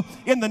do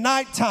in the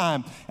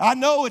nighttime? I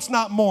know it's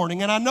not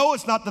morning, and I know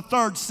it's not the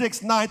 3rd,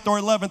 6th, 9th, or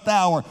 11th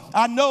hour.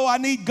 I know I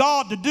need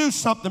God to do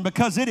something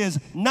because it is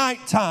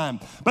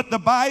nighttime. But the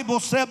Bible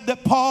said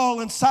that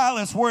Paul and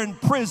Silas were in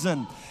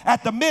prison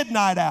at the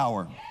midnight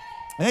hour.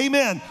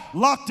 Amen.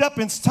 Locked up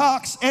in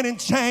stocks and in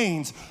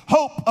chains.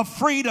 Hope of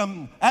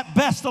freedom at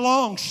best a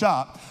long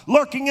shot.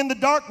 Lurking in the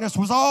darkness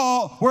were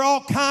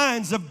all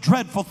kinds of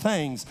dreadful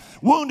things.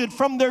 Wounded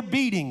from their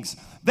beatings,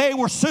 they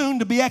were soon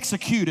to be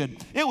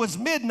executed. It was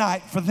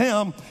midnight for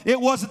them. It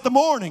wasn't the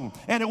morning,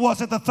 and it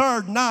wasn't the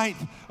 3rd,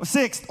 9th,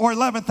 6th, or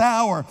 11th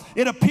hour.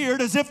 It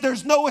appeared as if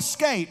there's no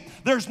escape.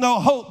 There's no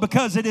hope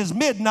because it is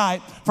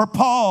midnight for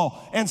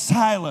Paul and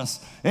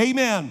Silas.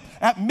 Amen.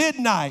 At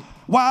midnight,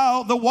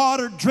 while the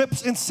water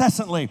drips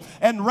incessantly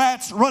and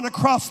rats run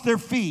across their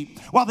feet,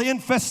 while the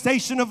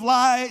infestation of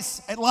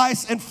lice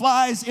and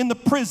flies in the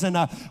prison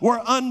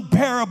were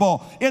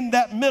unbearable, in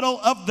that middle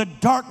of the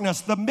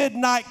darkness, the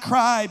midnight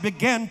cry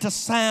began to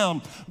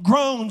sound.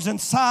 Groans and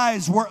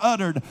sighs were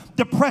uttered.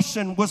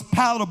 Depression was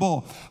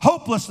palatable.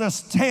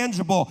 Hopelessness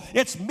tangible.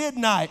 It's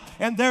midnight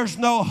and there's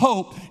no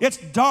hope. It's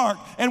dark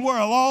and we're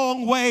a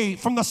long way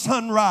from the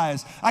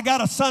sunrise. I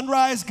got a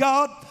sunrise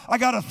God. I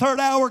got a 3rd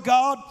hour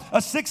God, a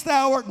 6th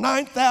hour,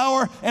 9th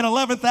hour, and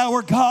 11th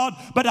hour God.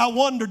 But I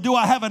wonder, do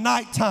I have a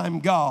nighttime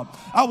God?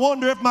 I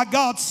wonder if my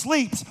God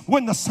sleeps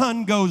when the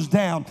sun goes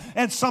down.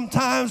 And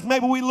sometimes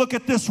maybe we look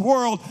at this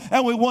world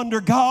and we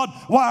wonder, God,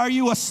 why are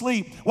you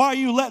asleep? Why are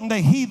you letting the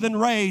heathen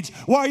rage?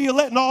 Why are you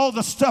letting all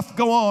the stuff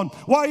go on?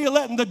 Why are you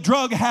letting the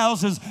drug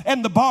houses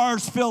and the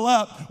bars fill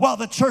up while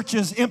the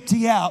churches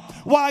empty out?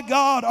 Why,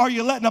 God, are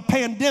you letting a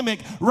pandemic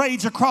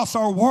rage across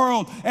our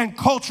world and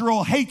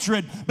cultural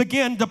hatred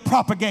begin to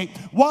propagate?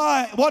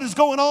 Why? What is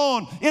going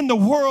on in the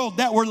world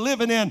that we're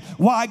living in?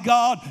 Why,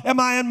 God, am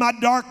I in my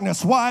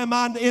darkness? Why am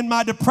I in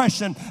my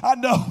depression? I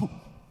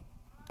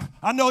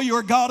know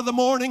you're a God of the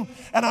morning,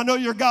 and I know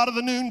you're a God of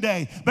the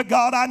noonday. But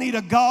God, I need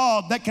a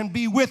God that can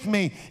be with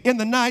me in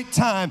the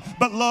nighttime.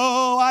 But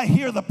lo, I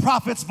hear the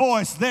prophet's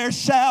voice. There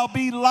shall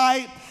be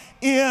light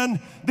in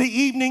the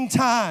evening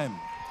time.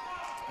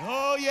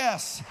 Oh,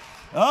 yes.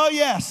 Oh,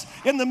 yes.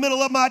 In the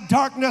middle of my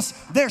darkness,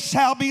 there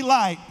shall be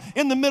light.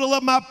 In the middle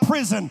of my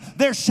prison,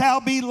 there shall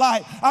be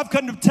light. I've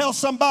come to tell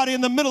somebody in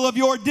the middle of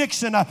your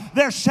addiction,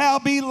 there shall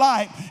be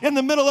light. In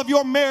the middle of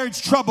your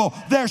marriage trouble,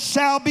 there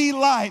shall be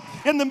light.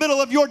 In the middle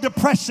of your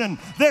depression,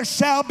 there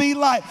shall be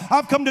light.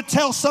 I've come to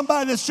tell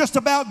somebody that's just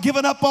about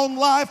giving up on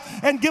life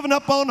and giving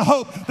up on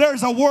hope.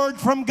 There's a word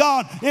from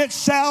God. It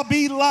shall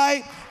be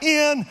light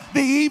in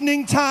the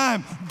evening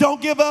time. Don't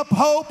give up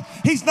hope.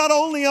 He's not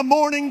only a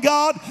morning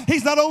God.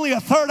 He's not only a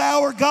 3rd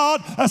hour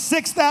God, a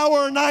 6th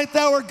hour or 9th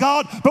hour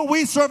God, but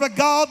we serve a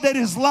God that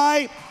is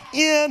light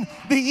in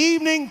the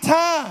evening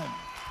time.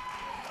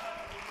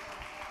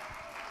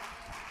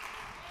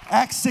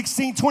 Acts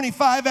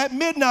 16:25, at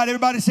midnight.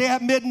 Everybody say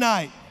at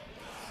midnight.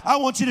 I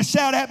want you to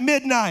shout at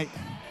midnight.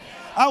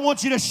 I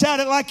want you to shout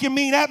it like you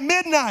mean at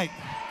midnight.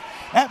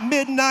 At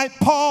midnight,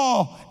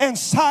 Paul and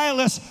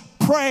Silas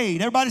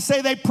prayed. Everybody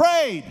say they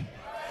prayed.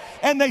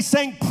 And they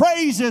sang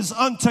praises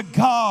unto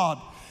God.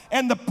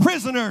 And the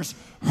prisoners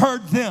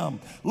heard them.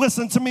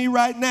 Listen to me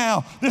right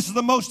now. This is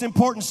the most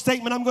important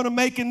statement I'm going to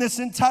make in this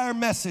entire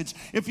message.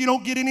 If you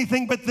don't get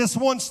anything but this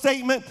one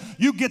statement,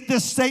 you get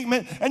this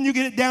statement and you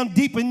get it down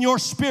deep in your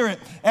spirit.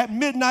 At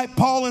midnight,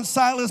 Paul and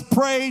Silas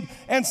prayed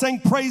and sang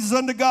praises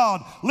unto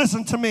God.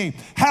 Listen to me.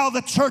 How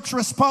the church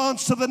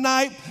responds to the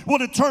night will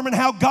determine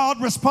how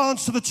God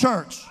responds to the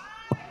church.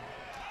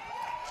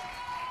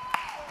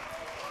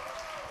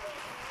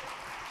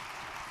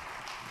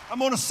 I'm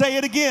going to say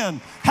it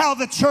again. How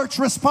the church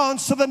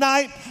responds to the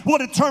night will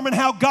determine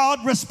how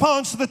God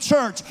responds to the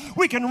church.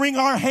 We can wring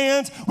our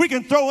hands. We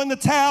can throw in the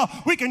towel.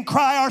 We can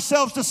cry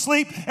ourselves to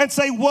sleep and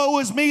say, woe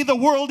is me. The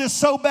world is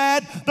so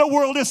bad. The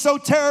world is so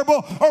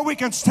terrible. Or we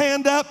can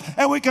stand up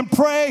and we can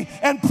pray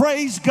and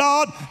praise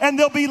God, and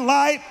there'll be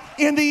light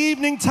in the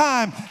evening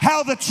time.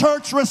 How the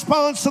church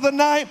responds to the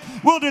night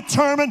will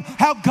determine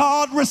how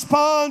God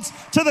responds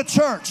to the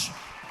church.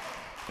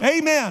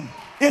 Amen.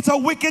 It's a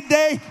wicked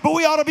day, but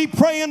we ought to be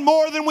praying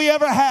more than we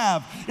ever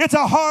have. It's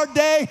a hard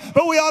day,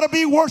 but we ought to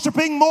be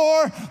worshiping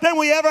more than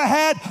we ever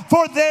had.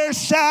 For there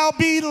shall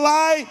be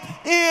light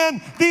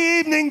in the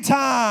evening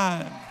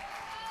time.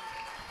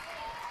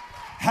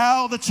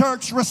 How the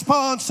church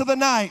responds to the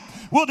night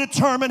will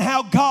determine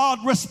how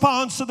God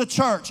responds to the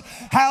church.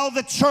 How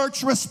the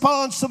church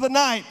responds to the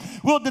night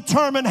will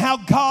determine how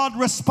God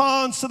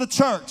responds to the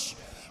church.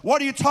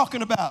 What are you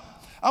talking about?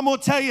 I'm going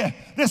to tell you,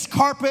 this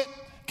carpet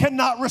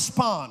cannot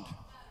respond.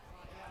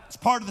 It's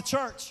part of the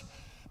church,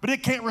 but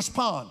it can't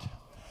respond.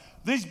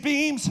 These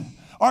beams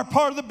are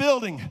part of the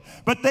building,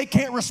 but they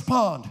can't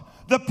respond.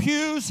 The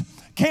pews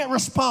can't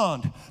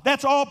respond.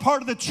 That's all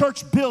part of the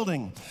church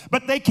building,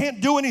 but they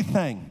can't do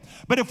anything.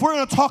 But if we're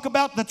going to talk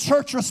about the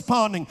church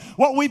responding,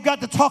 what we've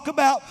got to talk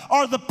about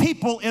are the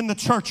people in the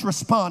church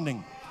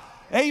responding.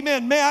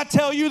 Amen. May I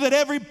tell you that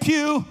every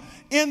pew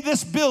in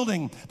this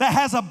building that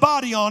has a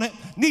body on it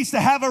needs to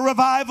have a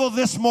revival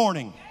this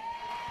morning.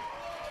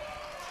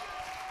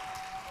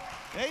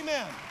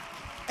 Amen.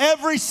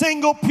 Every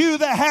single pew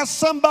that has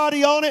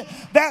somebody on it,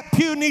 that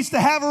pew needs to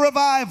have a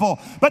revival.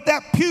 But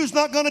that pew's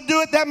not going to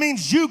do it. That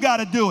means you got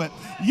to do it.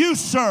 You,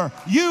 sir,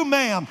 you,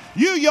 ma'am,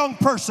 you, young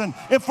person,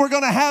 if we're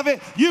going to have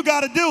it, you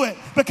got to do it.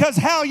 Because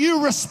how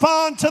you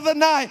respond to the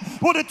night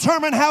will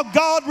determine how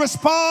God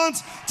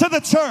responds to the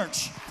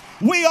church.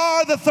 We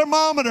are the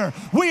thermometer.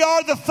 We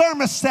are the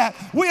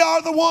thermostat. We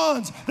are the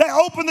ones that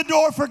open the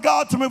door for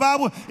God to move.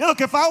 Look,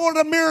 if I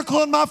wanted a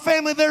miracle in my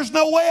family, there's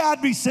no way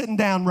I'd be sitting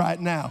down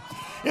right now.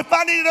 If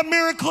I needed a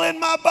miracle in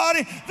my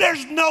body,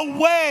 there's no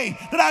way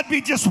that I'd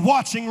be just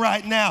watching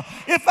right now.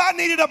 If I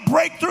needed a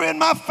breakthrough in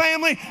my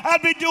family,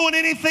 I'd be doing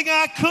anything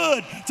I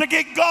could to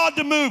get God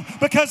to move.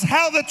 Because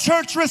how the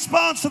church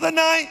responds to the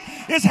night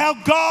is how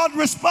God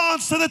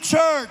responds to the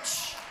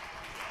church.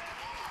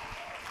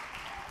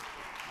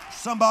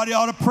 Somebody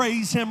ought to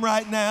praise him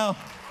right now.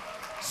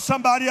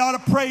 Somebody ought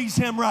to praise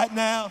him right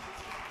now.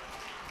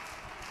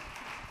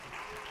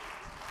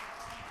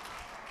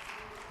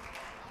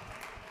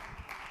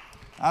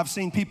 I've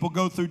seen people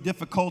go through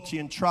difficulty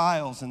and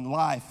trials in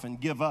life and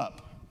give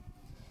up.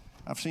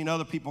 I've seen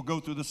other people go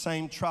through the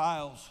same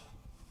trials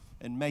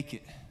and make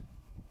it.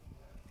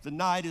 The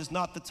night is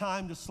not the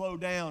time to slow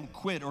down,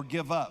 quit, or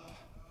give up.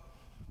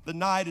 The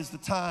night is the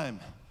time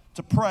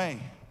to pray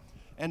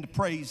and to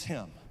praise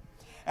him.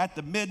 At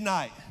the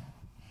midnight,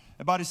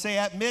 everybody say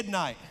at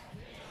midnight,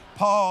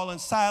 Paul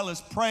and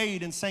Silas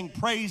prayed and sang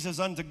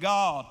praises unto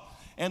God,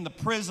 and the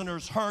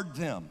prisoners heard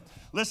them.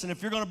 Listen,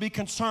 if you're going to be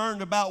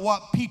concerned about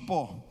what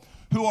people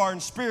who are in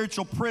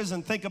spiritual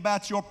prison think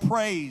about your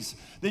praise,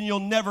 then you're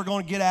never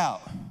going to get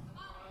out.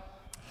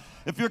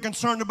 If you're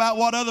concerned about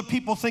what other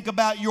people think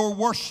about your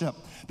worship,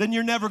 then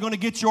you're never going to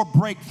get your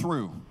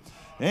breakthrough.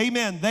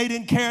 Amen. They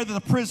didn't care that the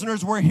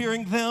prisoners were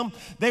hearing them.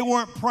 They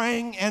weren't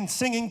praying and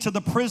singing to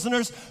the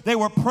prisoners. They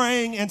were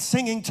praying and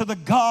singing to the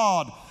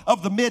God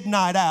of the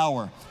midnight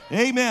hour.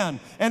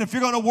 Amen. And if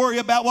you're going to worry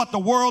about what the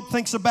world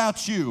thinks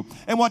about you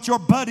and what your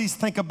buddies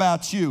think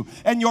about you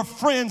and your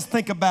friends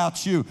think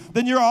about you,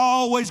 then you're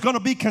always going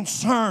to be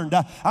concerned.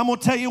 I'm going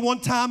to tell you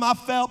one time I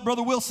felt,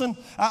 Brother Wilson,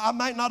 I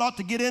might not ought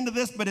to get into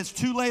this, but it's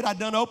too late. I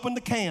done opened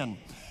the can.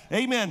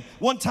 Amen.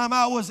 One time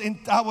I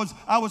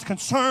was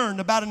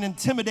concerned about an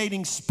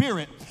intimidating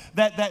spirit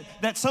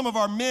that some of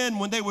our men,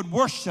 when they would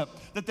worship,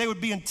 that they would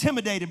be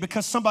intimidated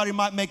because somebody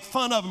might make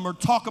fun of them or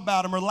talk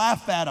about them or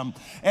laugh at them.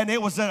 And it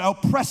was an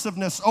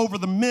oppressiveness over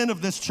the men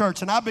of this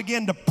church. And I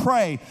began to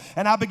pray,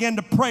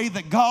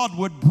 that God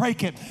would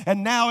break it.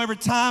 And now every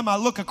time I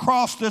look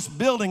across this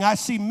building, I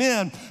see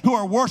men who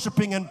are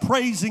worshiping and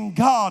praising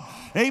God.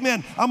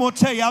 Amen. I'm going to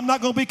tell you, I'm not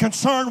going to be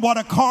concerned what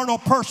a carnal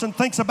person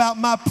thinks about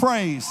my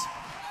praise.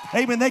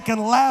 Amen. They can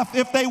laugh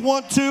if they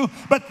want to,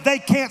 but they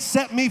can't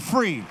set me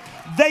free.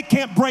 They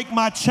can't break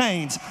my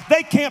chains.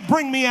 They can't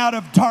bring me out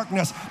of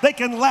darkness. They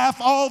can laugh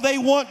all they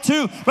want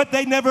to, but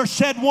they never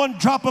shed one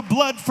drop of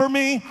blood for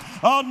me.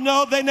 Oh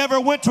no, they never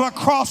went to a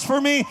cross for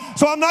me.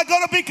 So I'm not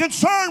going to be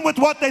concerned with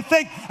what they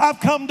think. I've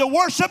come to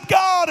worship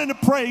God and to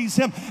praise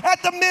him.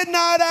 At the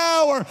midnight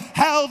hour,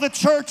 how the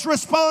church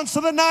responds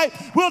to the night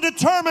will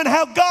determine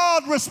how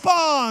God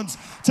responds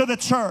to the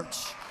church.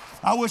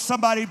 I wish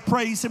somebody would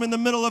praise him in the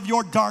middle of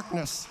your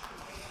darkness.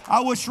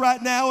 I wish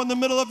right now in the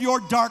middle of your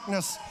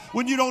darkness,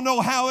 when you don't know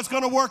how it's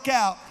going to work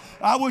out,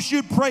 I wish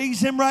you'd praise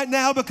him right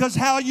now, because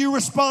how you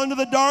respond to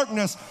the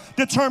darkness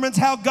determines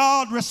how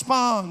God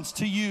responds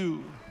to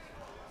you.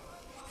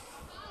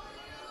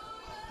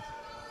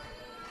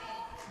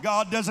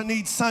 God doesn't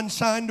need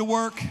sunshine to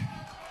work.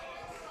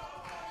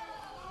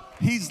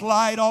 He's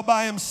light all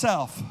by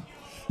himself.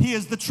 He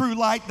is the true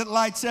light that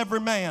lights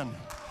every man.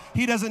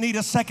 He doesn't need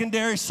a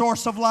secondary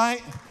source of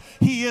light.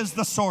 He is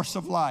the source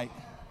of light.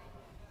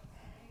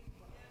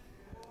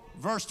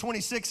 Verse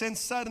 26, and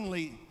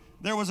suddenly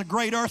there was a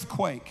great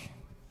earthquake,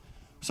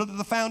 so that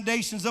the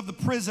foundations of the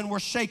prison were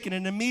shaken,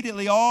 and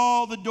immediately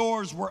all the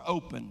doors were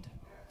opened,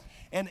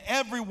 and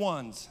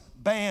everyone's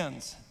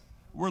bands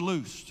were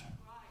loosed.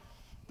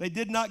 They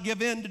did not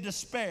give in to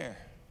despair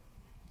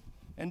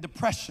and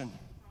depression.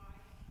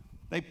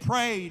 They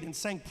prayed and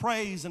sang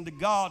praise unto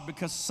God,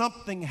 because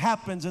something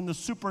happens in the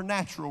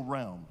supernatural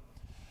realm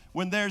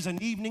when there's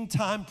an evening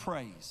time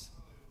praise.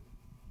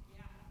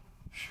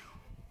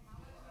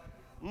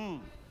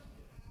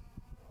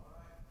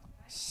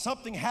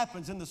 Something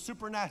happens in the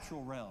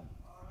supernatural realm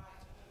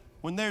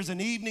when there's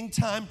an evening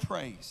time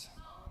praise.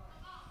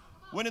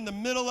 When in the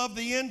middle of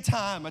the end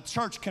time, a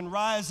church can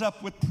rise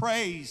up with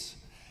praise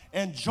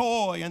and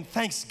joy and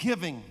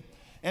thanksgiving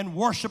and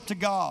worship to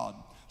God.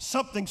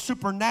 Something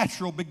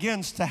supernatural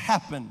begins to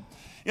happen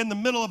in the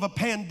middle of a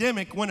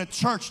pandemic, when a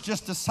church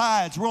just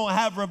decides we're going to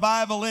have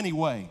revival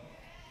anyway.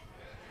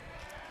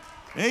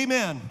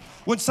 Amen.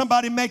 When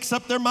somebody makes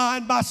up their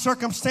mind, my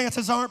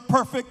circumstances aren't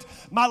perfect,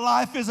 my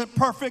life isn't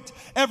perfect,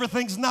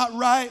 everything's not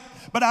right,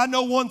 but I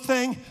know one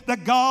thing,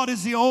 that God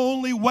is the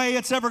only way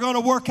it's ever going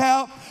to work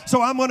out,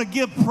 so I'm going to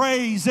give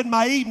praise in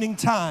my evening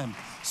time.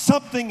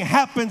 Something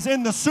happens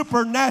in the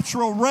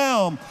supernatural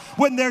realm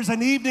when there's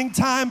an evening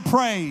time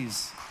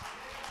praise.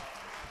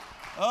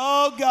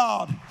 Oh,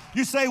 God.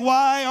 You say,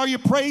 why are you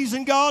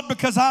praising God?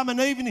 Because I'm in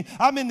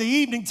the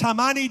evening time.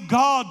 I need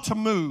God to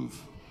move.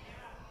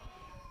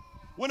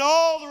 When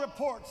all the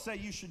reports say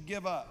you should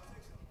give up,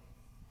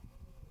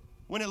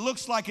 when it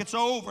looks like it's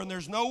over and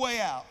there's no way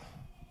out,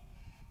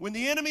 when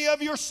the enemy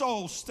of your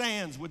soul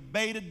stands with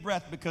bated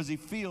breath because he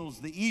feels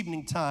the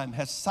evening time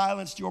has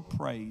silenced your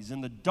praise,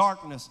 in the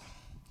darkness,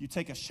 you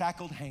take a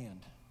shackled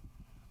hand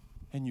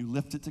and you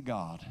lift it to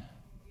God.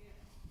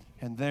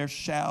 And there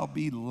shall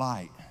be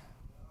light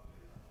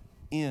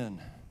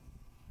in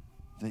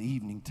the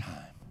evening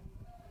time.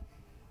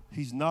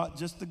 He's not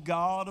just the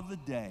God of the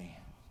day.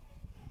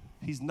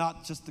 He's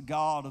not just the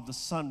God of the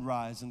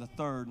sunrise and the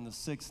third and the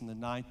sixth and the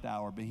ninth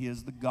hour, but he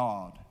is the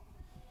God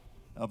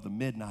of the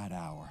midnight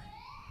hour.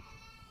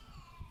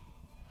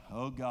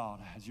 Oh God,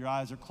 as your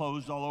eyes are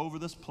closed all over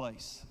this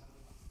place,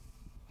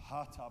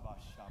 I've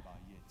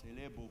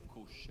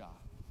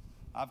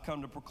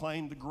come to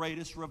proclaim the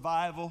greatest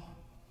revival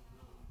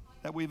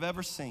that we've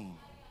ever seen.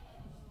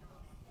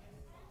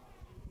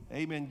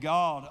 Amen.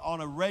 God, on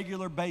a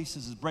regular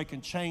basis, is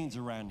breaking chains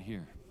around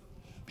here.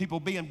 People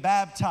being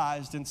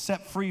baptized and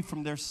set free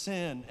from their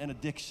sin and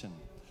addiction.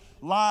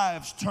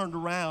 Lives turned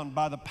around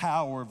by the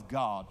power of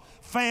God.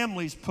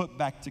 Families put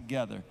back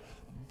together.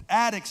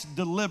 Addicts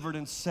delivered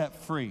and set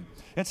free.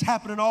 It's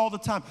happening all the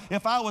time.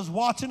 If I was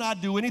watching,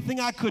 I'd do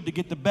anything I could to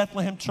get to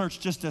Bethlehem Church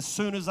just as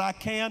soon as I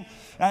can.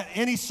 At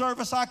any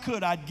service I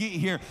could, I'd get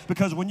here,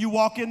 because when you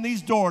walk in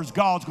these doors,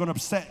 God's going to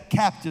set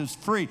captives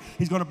free.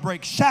 He's going to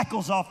break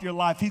shackles off your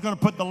life. He's going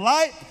to put the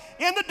light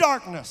in the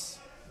darkness.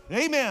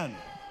 Amen.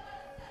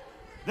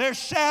 There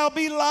shall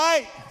be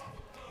light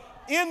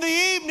in the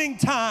evening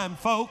time,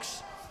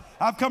 folks.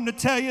 I've come to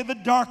tell you, the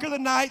darker the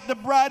night, the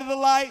brighter the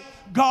light.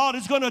 God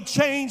is going to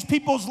change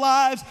people's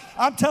lives.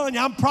 I'm telling you,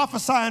 I'm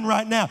prophesying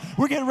right now.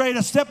 We're getting ready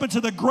to step into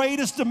the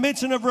greatest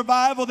dimension of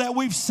revival that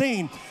we've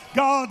seen.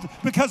 God,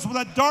 because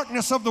the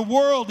darkness of the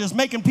world is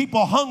making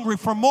people hungry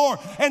for more,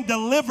 and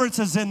deliverance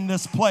is in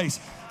this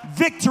place.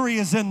 Victory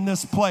is in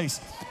this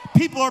place.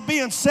 People are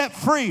being set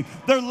free.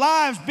 Their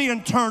lives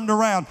being turned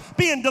around,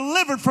 being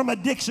delivered from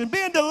addiction,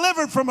 being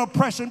delivered from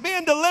oppression,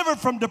 being delivered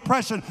from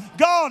depression.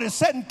 God is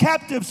setting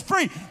captives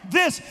free.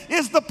 This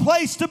is the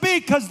place to be,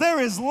 because there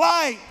is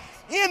light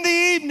in the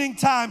evening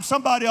time.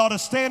 Somebody ought to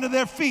stand to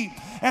their feet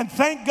and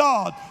thank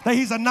God that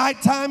he's a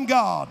nighttime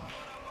God.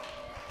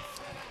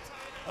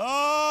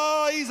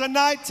 Oh, he's a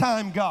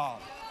nighttime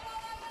God.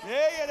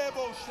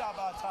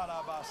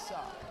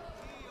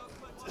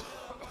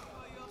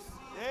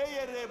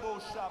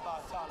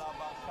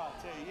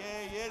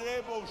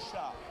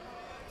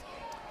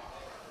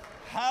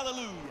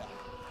 Hallelujah.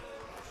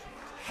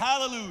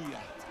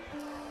 Hallelujah.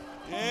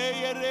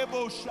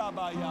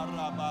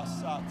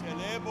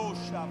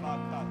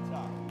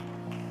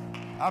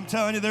 I'm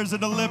telling you, there's a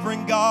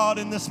delivering God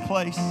in this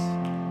place.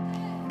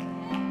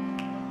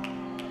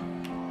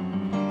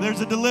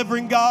 There's a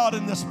delivering God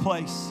in this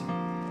place.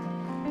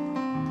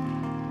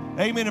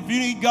 Amen. If you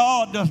need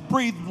God to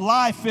breathe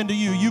life into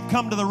you, you've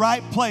come to the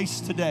right place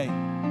today.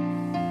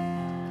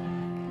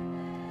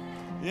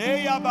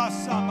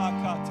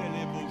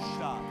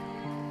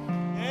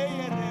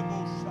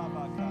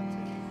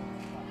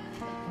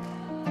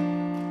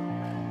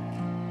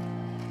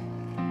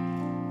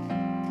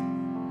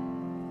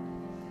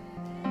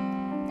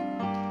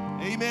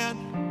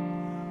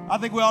 Amen. I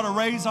think we ought to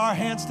raise our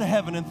hands to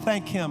heaven and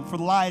thank him for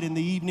light in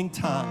the evening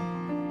time.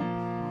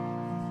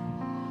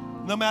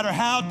 No matter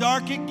how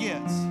dark it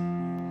gets,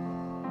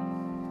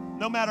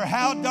 no matter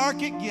how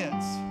dark it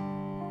gets,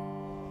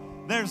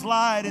 there's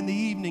light in the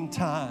evening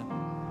time.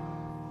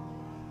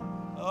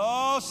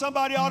 Oh,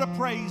 somebody ought to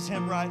praise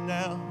him right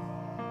now.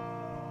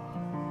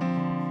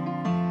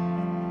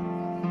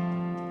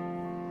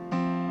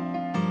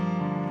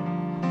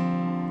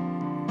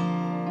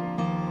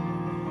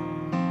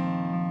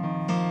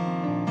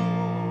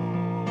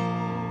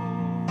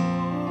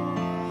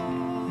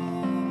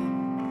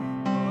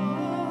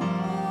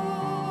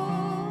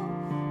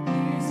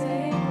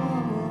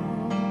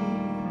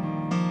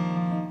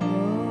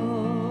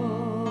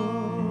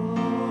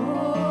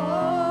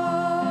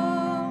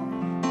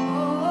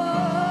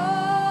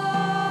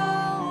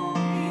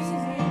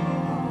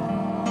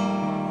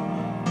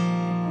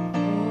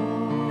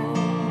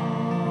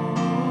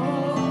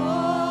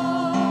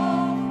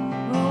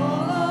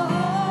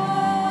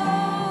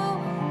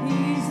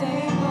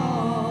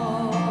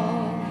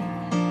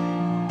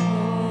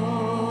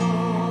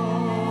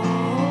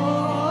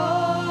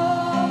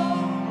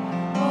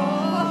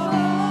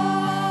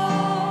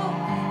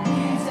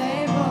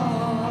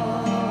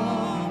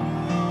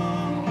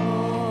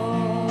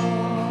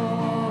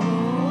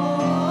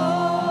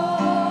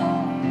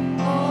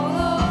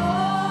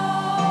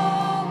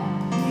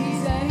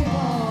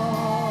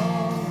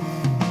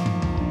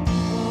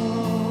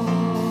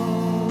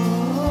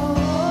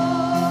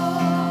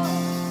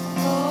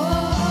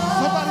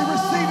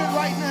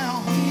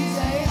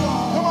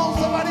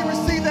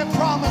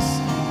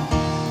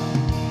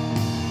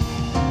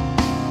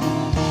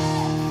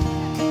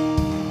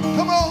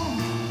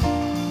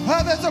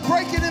 God, there's a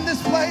breaking in this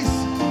place.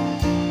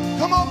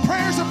 Come on,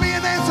 prayers are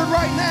being answered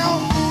right now.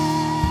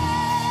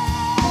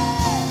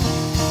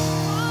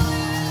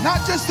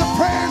 Not just the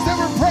prayers that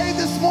were prayed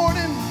this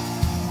morning,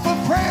 but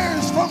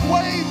prayers from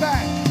way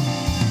back,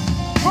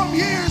 from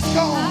years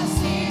gone.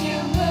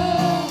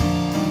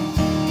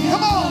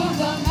 Come on.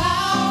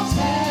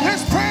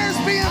 There's prayers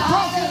being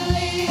broken,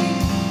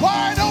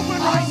 wide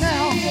open right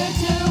now.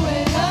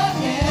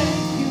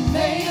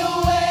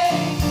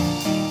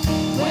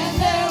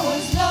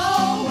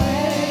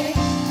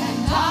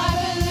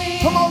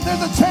 Come on, there's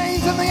a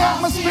change in the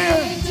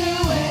atmosphere.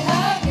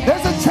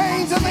 There's a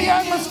change in the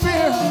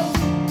atmosphere.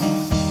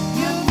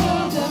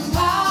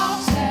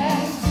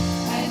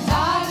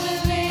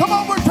 Come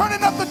on, we're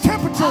turning up the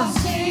temperatures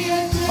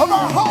of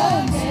our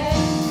homes,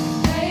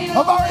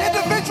 of our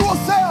individual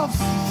selves.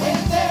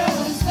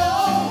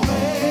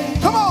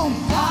 Come on,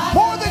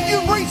 more than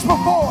you've reached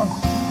before,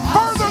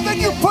 further than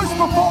you've pushed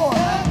before.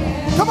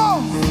 Come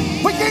on,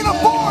 we can't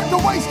afford to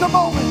waste a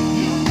moment.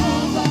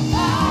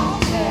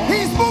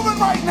 He's moving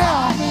right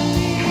now.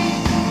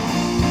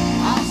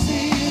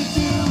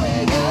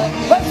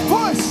 Let's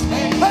push.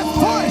 Let's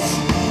push.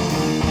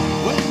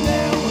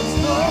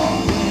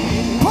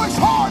 Push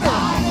harder.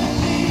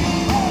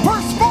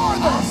 Push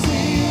farther.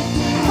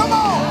 Come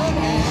on.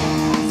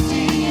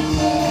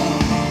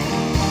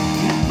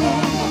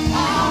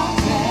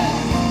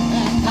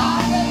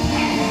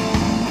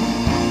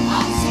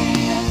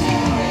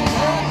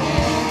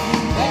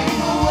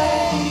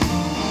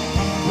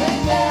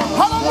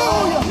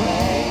 Hallelujah.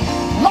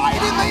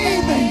 Light in the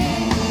evening.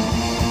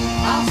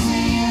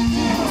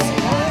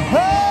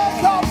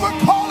 Hey, God, we're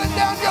calling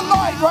down your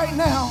light right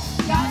now.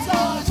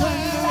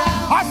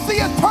 I see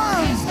a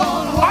turn.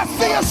 I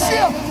see a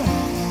shift.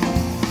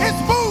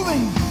 It's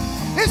moving.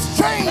 It's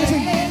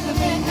changing.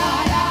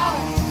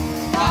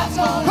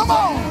 Come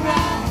on.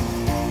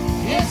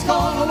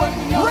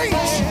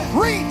 Reach,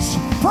 reach,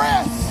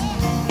 press.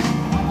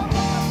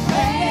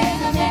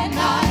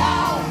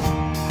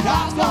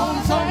 God's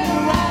gonna turn it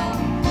around.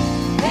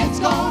 It's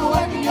gonna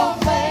work in your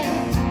favor.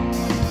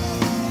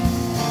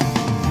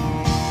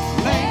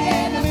 Late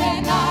in the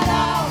midnight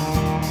hour,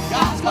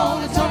 God's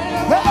gonna turn it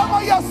around.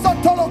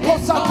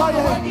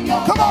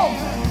 Come on,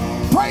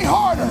 pray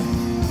harder,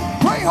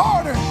 pray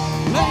harder,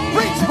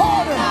 reach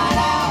harder,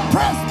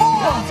 press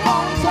more.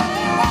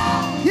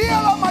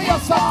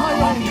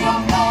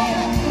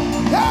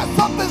 Yeah,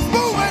 something's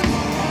moving,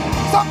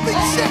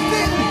 something's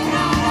shifting.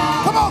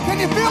 Come on, can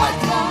you feel it?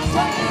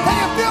 Can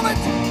you feel it?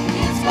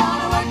 It's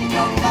gonna work in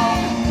your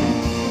favor.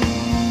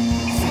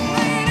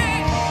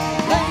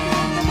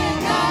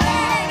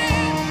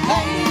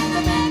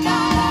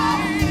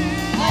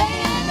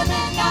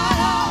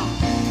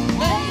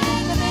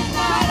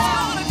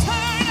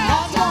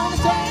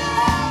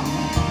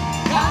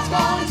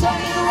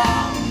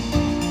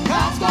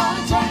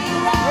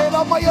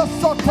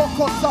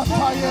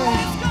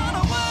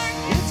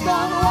 It's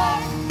gonna work.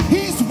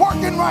 He's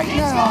working right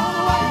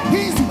now.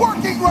 He's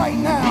working right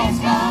now. It's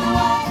gonna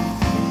work.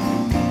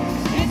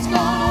 It's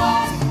gonna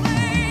work.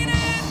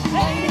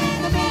 Late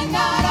in the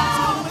midnight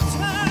hour, it's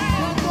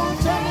gonna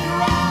turn it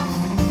around.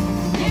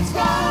 It's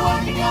gonna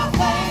work in your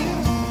favor.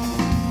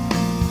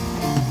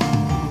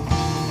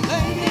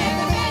 Late in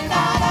the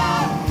midnight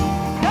hour,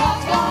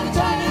 God's gonna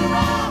turn it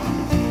around.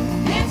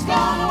 It's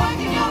gonna work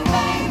in your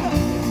favor.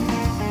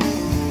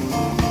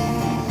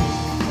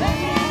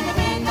 Late in the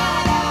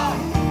midnight hour,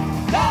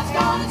 God's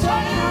gonna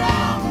turn it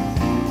around.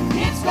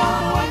 It's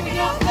gonna work in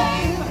your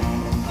favor.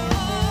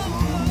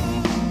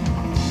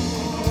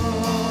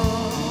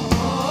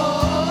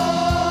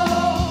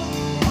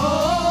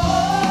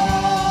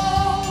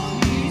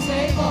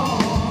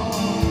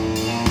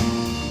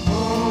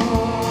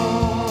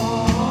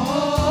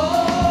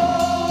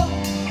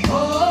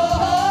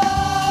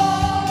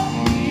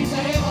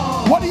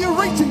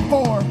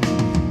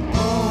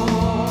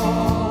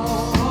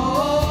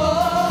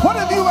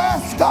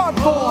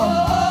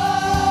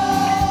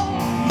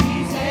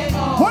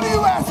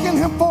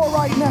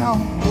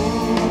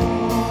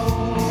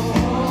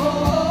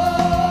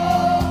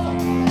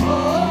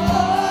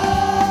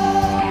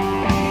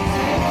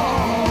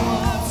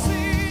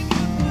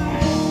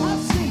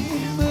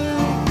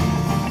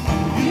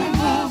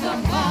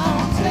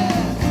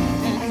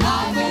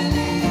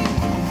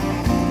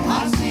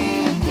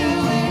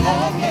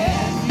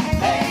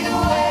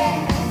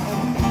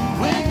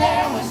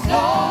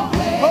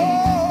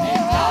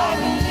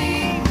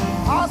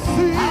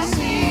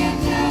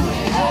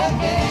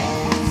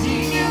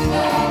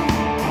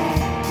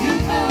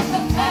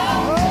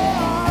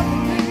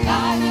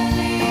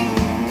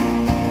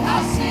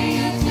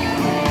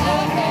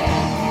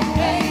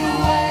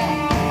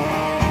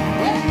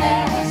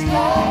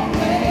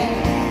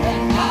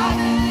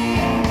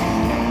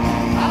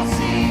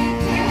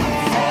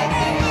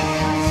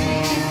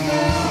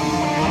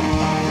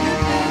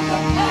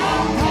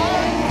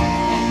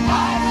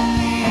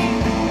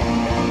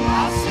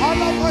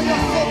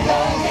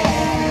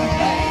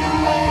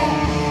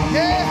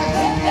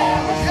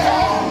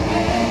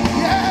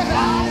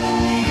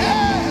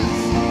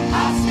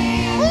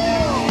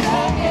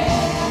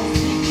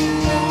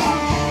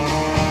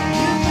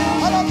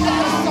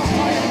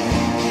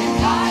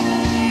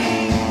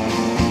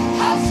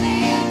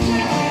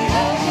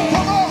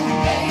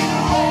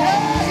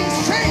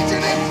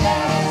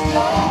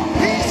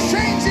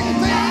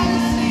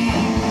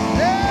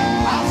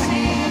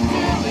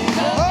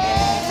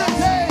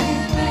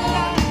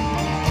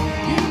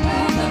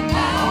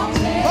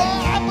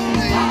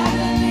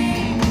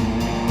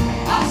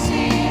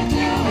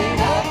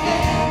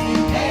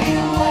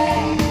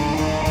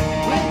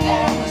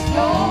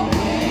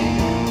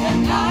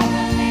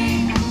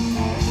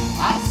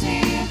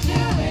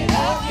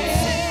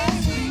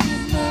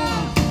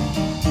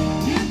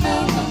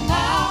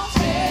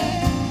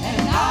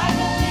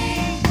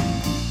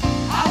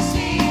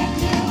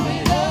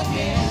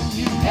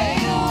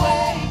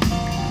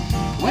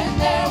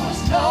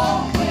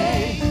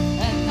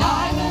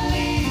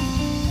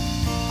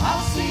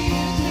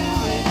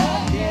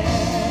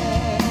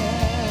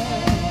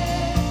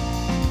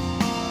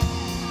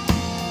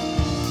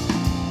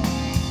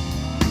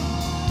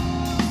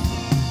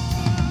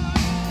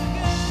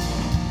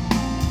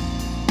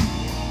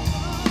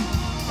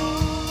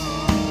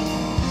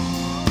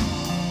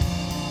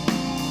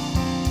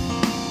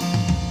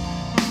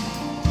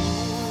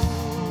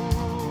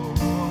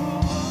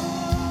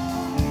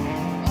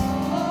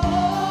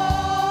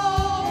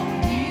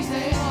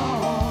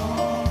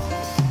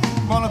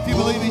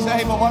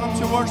 able. Why don't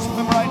you worship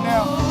Him right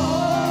now?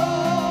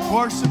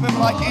 Worship Him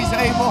like He's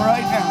able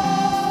right now.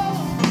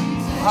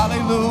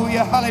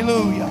 Hallelujah,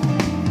 hallelujah.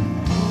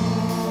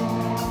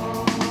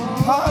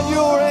 God,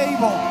 You're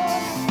able.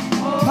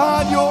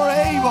 God, You're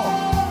able.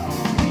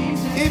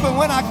 Even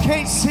when I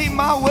can't see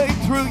my way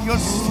through, You're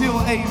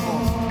still able.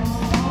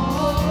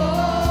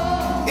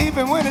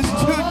 Even when it's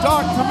too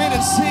dark for me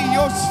to see,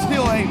 You're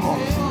still able.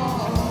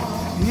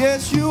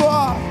 Yes, You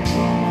are.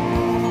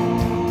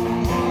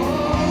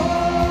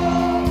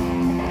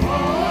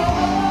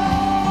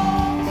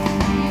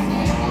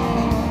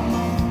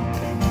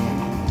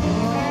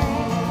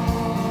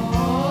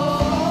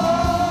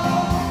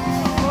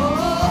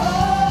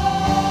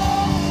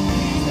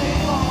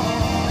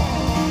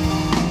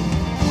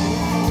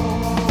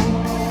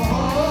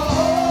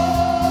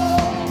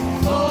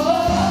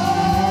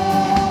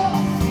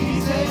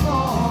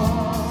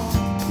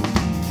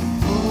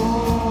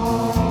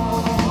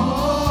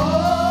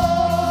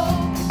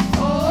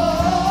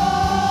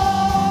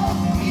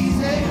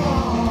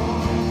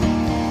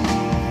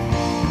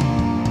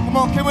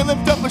 Can we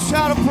lift up a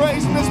shout of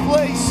praise in this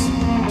place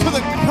to the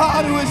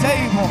God who is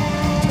able,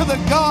 to the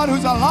God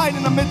who's a light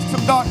in the midst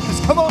of darkness?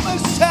 Come on,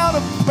 let's shout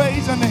of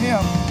praise unto Him.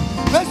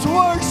 Let's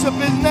worship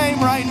His name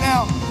right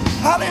now.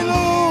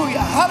 Hallelujah,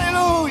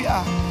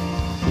 hallelujah.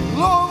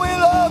 Lord, we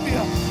love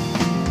You.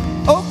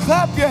 Oh,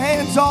 clap your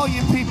hands, all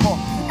you people,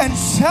 and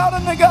shout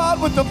unto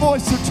God with the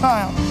voice of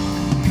triumph.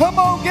 Come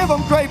on, give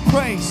Him great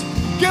praise.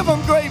 Give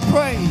Him great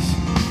praise.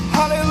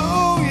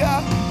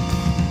 Hallelujah.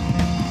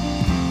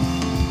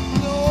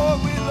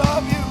 Lord, we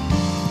love You.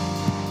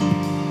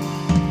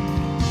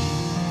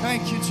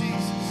 Thank You,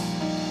 Jesus.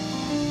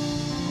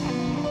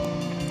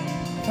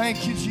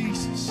 Thank You,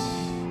 Jesus.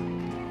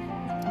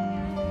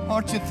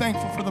 Aren't you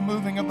thankful for the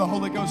moving of the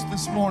Holy Ghost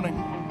this morning?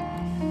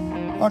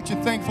 Aren't you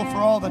thankful for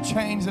all the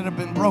chains that have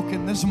been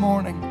broken this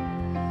morning?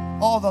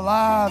 All the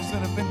lives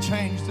that have been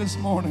changed this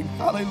morning.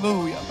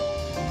 Hallelujah.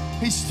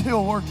 He's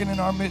still working in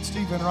our midst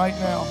even right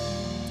now.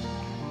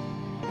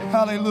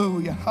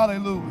 Hallelujah.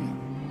 Hallelujah.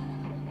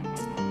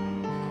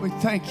 We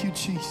thank You,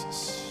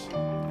 Jesus.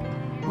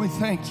 We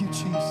thank You,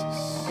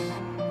 Jesus.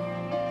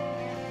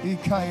 We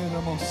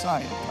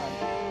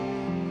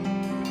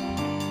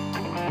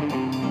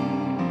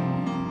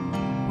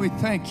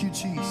thank You,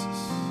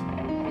 Jesus.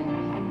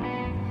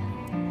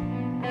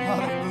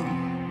 Hallelujah.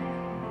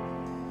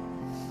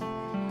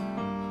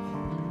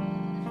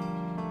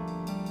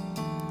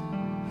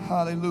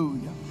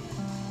 Hallelujah.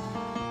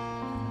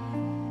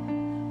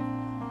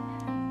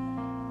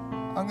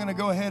 I'm going to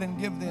go ahead and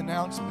give the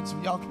announcements.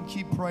 Y'all can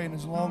keep praying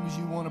as long as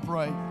you want to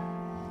pray.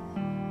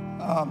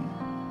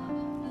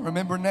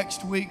 Remember,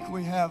 next week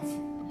we have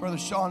Brother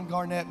Sean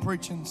Garnett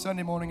preaching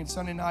Sunday morning and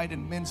Sunday night,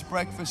 and men's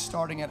breakfast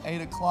starting at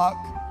 8 o'clock.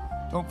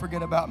 Don't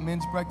forget about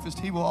men's breakfast.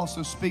 He will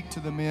also speak to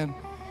the men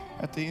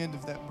at the end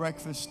of that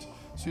breakfast,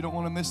 so you don't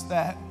want to miss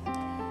that.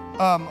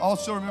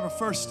 Also remember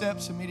First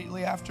Steps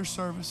immediately after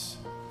service,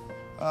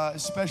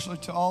 especially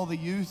to all the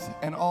youth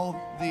and all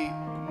the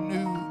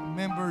new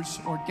members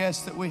or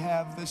guests that we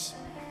have this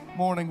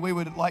morning. We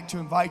would like to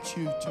invite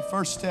you to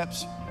First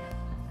Steps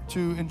to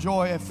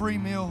enjoy a free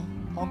meal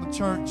on the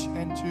church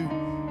and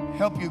to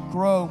help you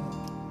grow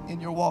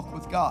in your walk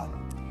with God.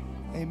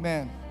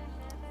 Amen.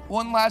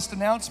 One last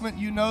announcement.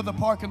 You know the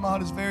parking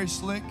lot is very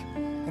slick,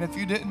 and if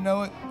you didn't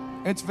know it,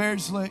 it's very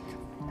slick.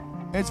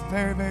 It's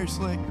very, very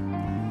slick.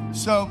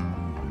 So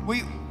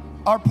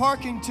our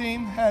parking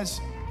team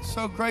has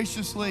so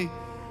graciously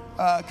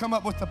come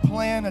up with a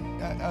plan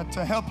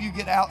to help you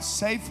get out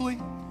safely.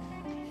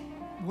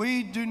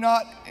 We do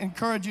not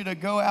encourage you to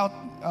go out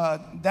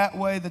that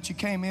way that you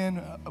came in,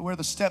 where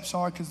the steps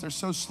are, because they're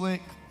so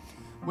slick.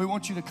 We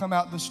want you to come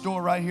out this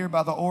door right here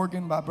by the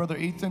organ, by Brother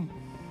Ethan.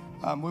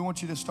 We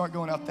want you to start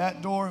going out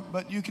that door,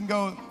 but you can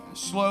go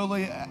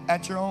slowly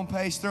at your own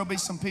pace. There'll be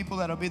some people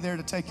that'll be there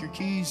to take your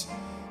keys.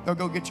 They'll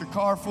go get your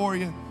car for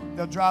you.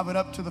 They'll drive it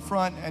up to the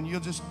front, and you'll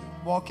just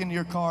walk into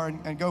your car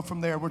and go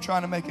from there. We're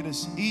trying to make it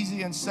as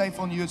easy and safe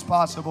on you as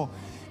possible.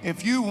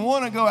 If you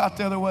want to go out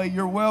the other way,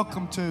 you're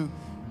welcome to,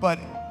 but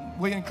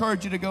we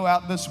encourage you to go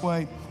out this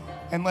way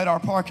and let our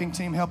parking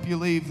team help you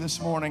leave this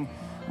morning.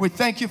 We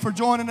thank you for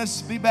joining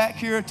us. Be back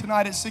here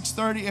tonight at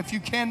 6:30. If you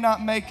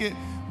cannot make it,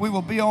 we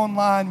will be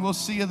online. We'll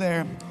see you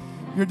there.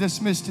 You're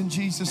dismissed in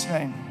Jesus'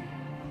 name.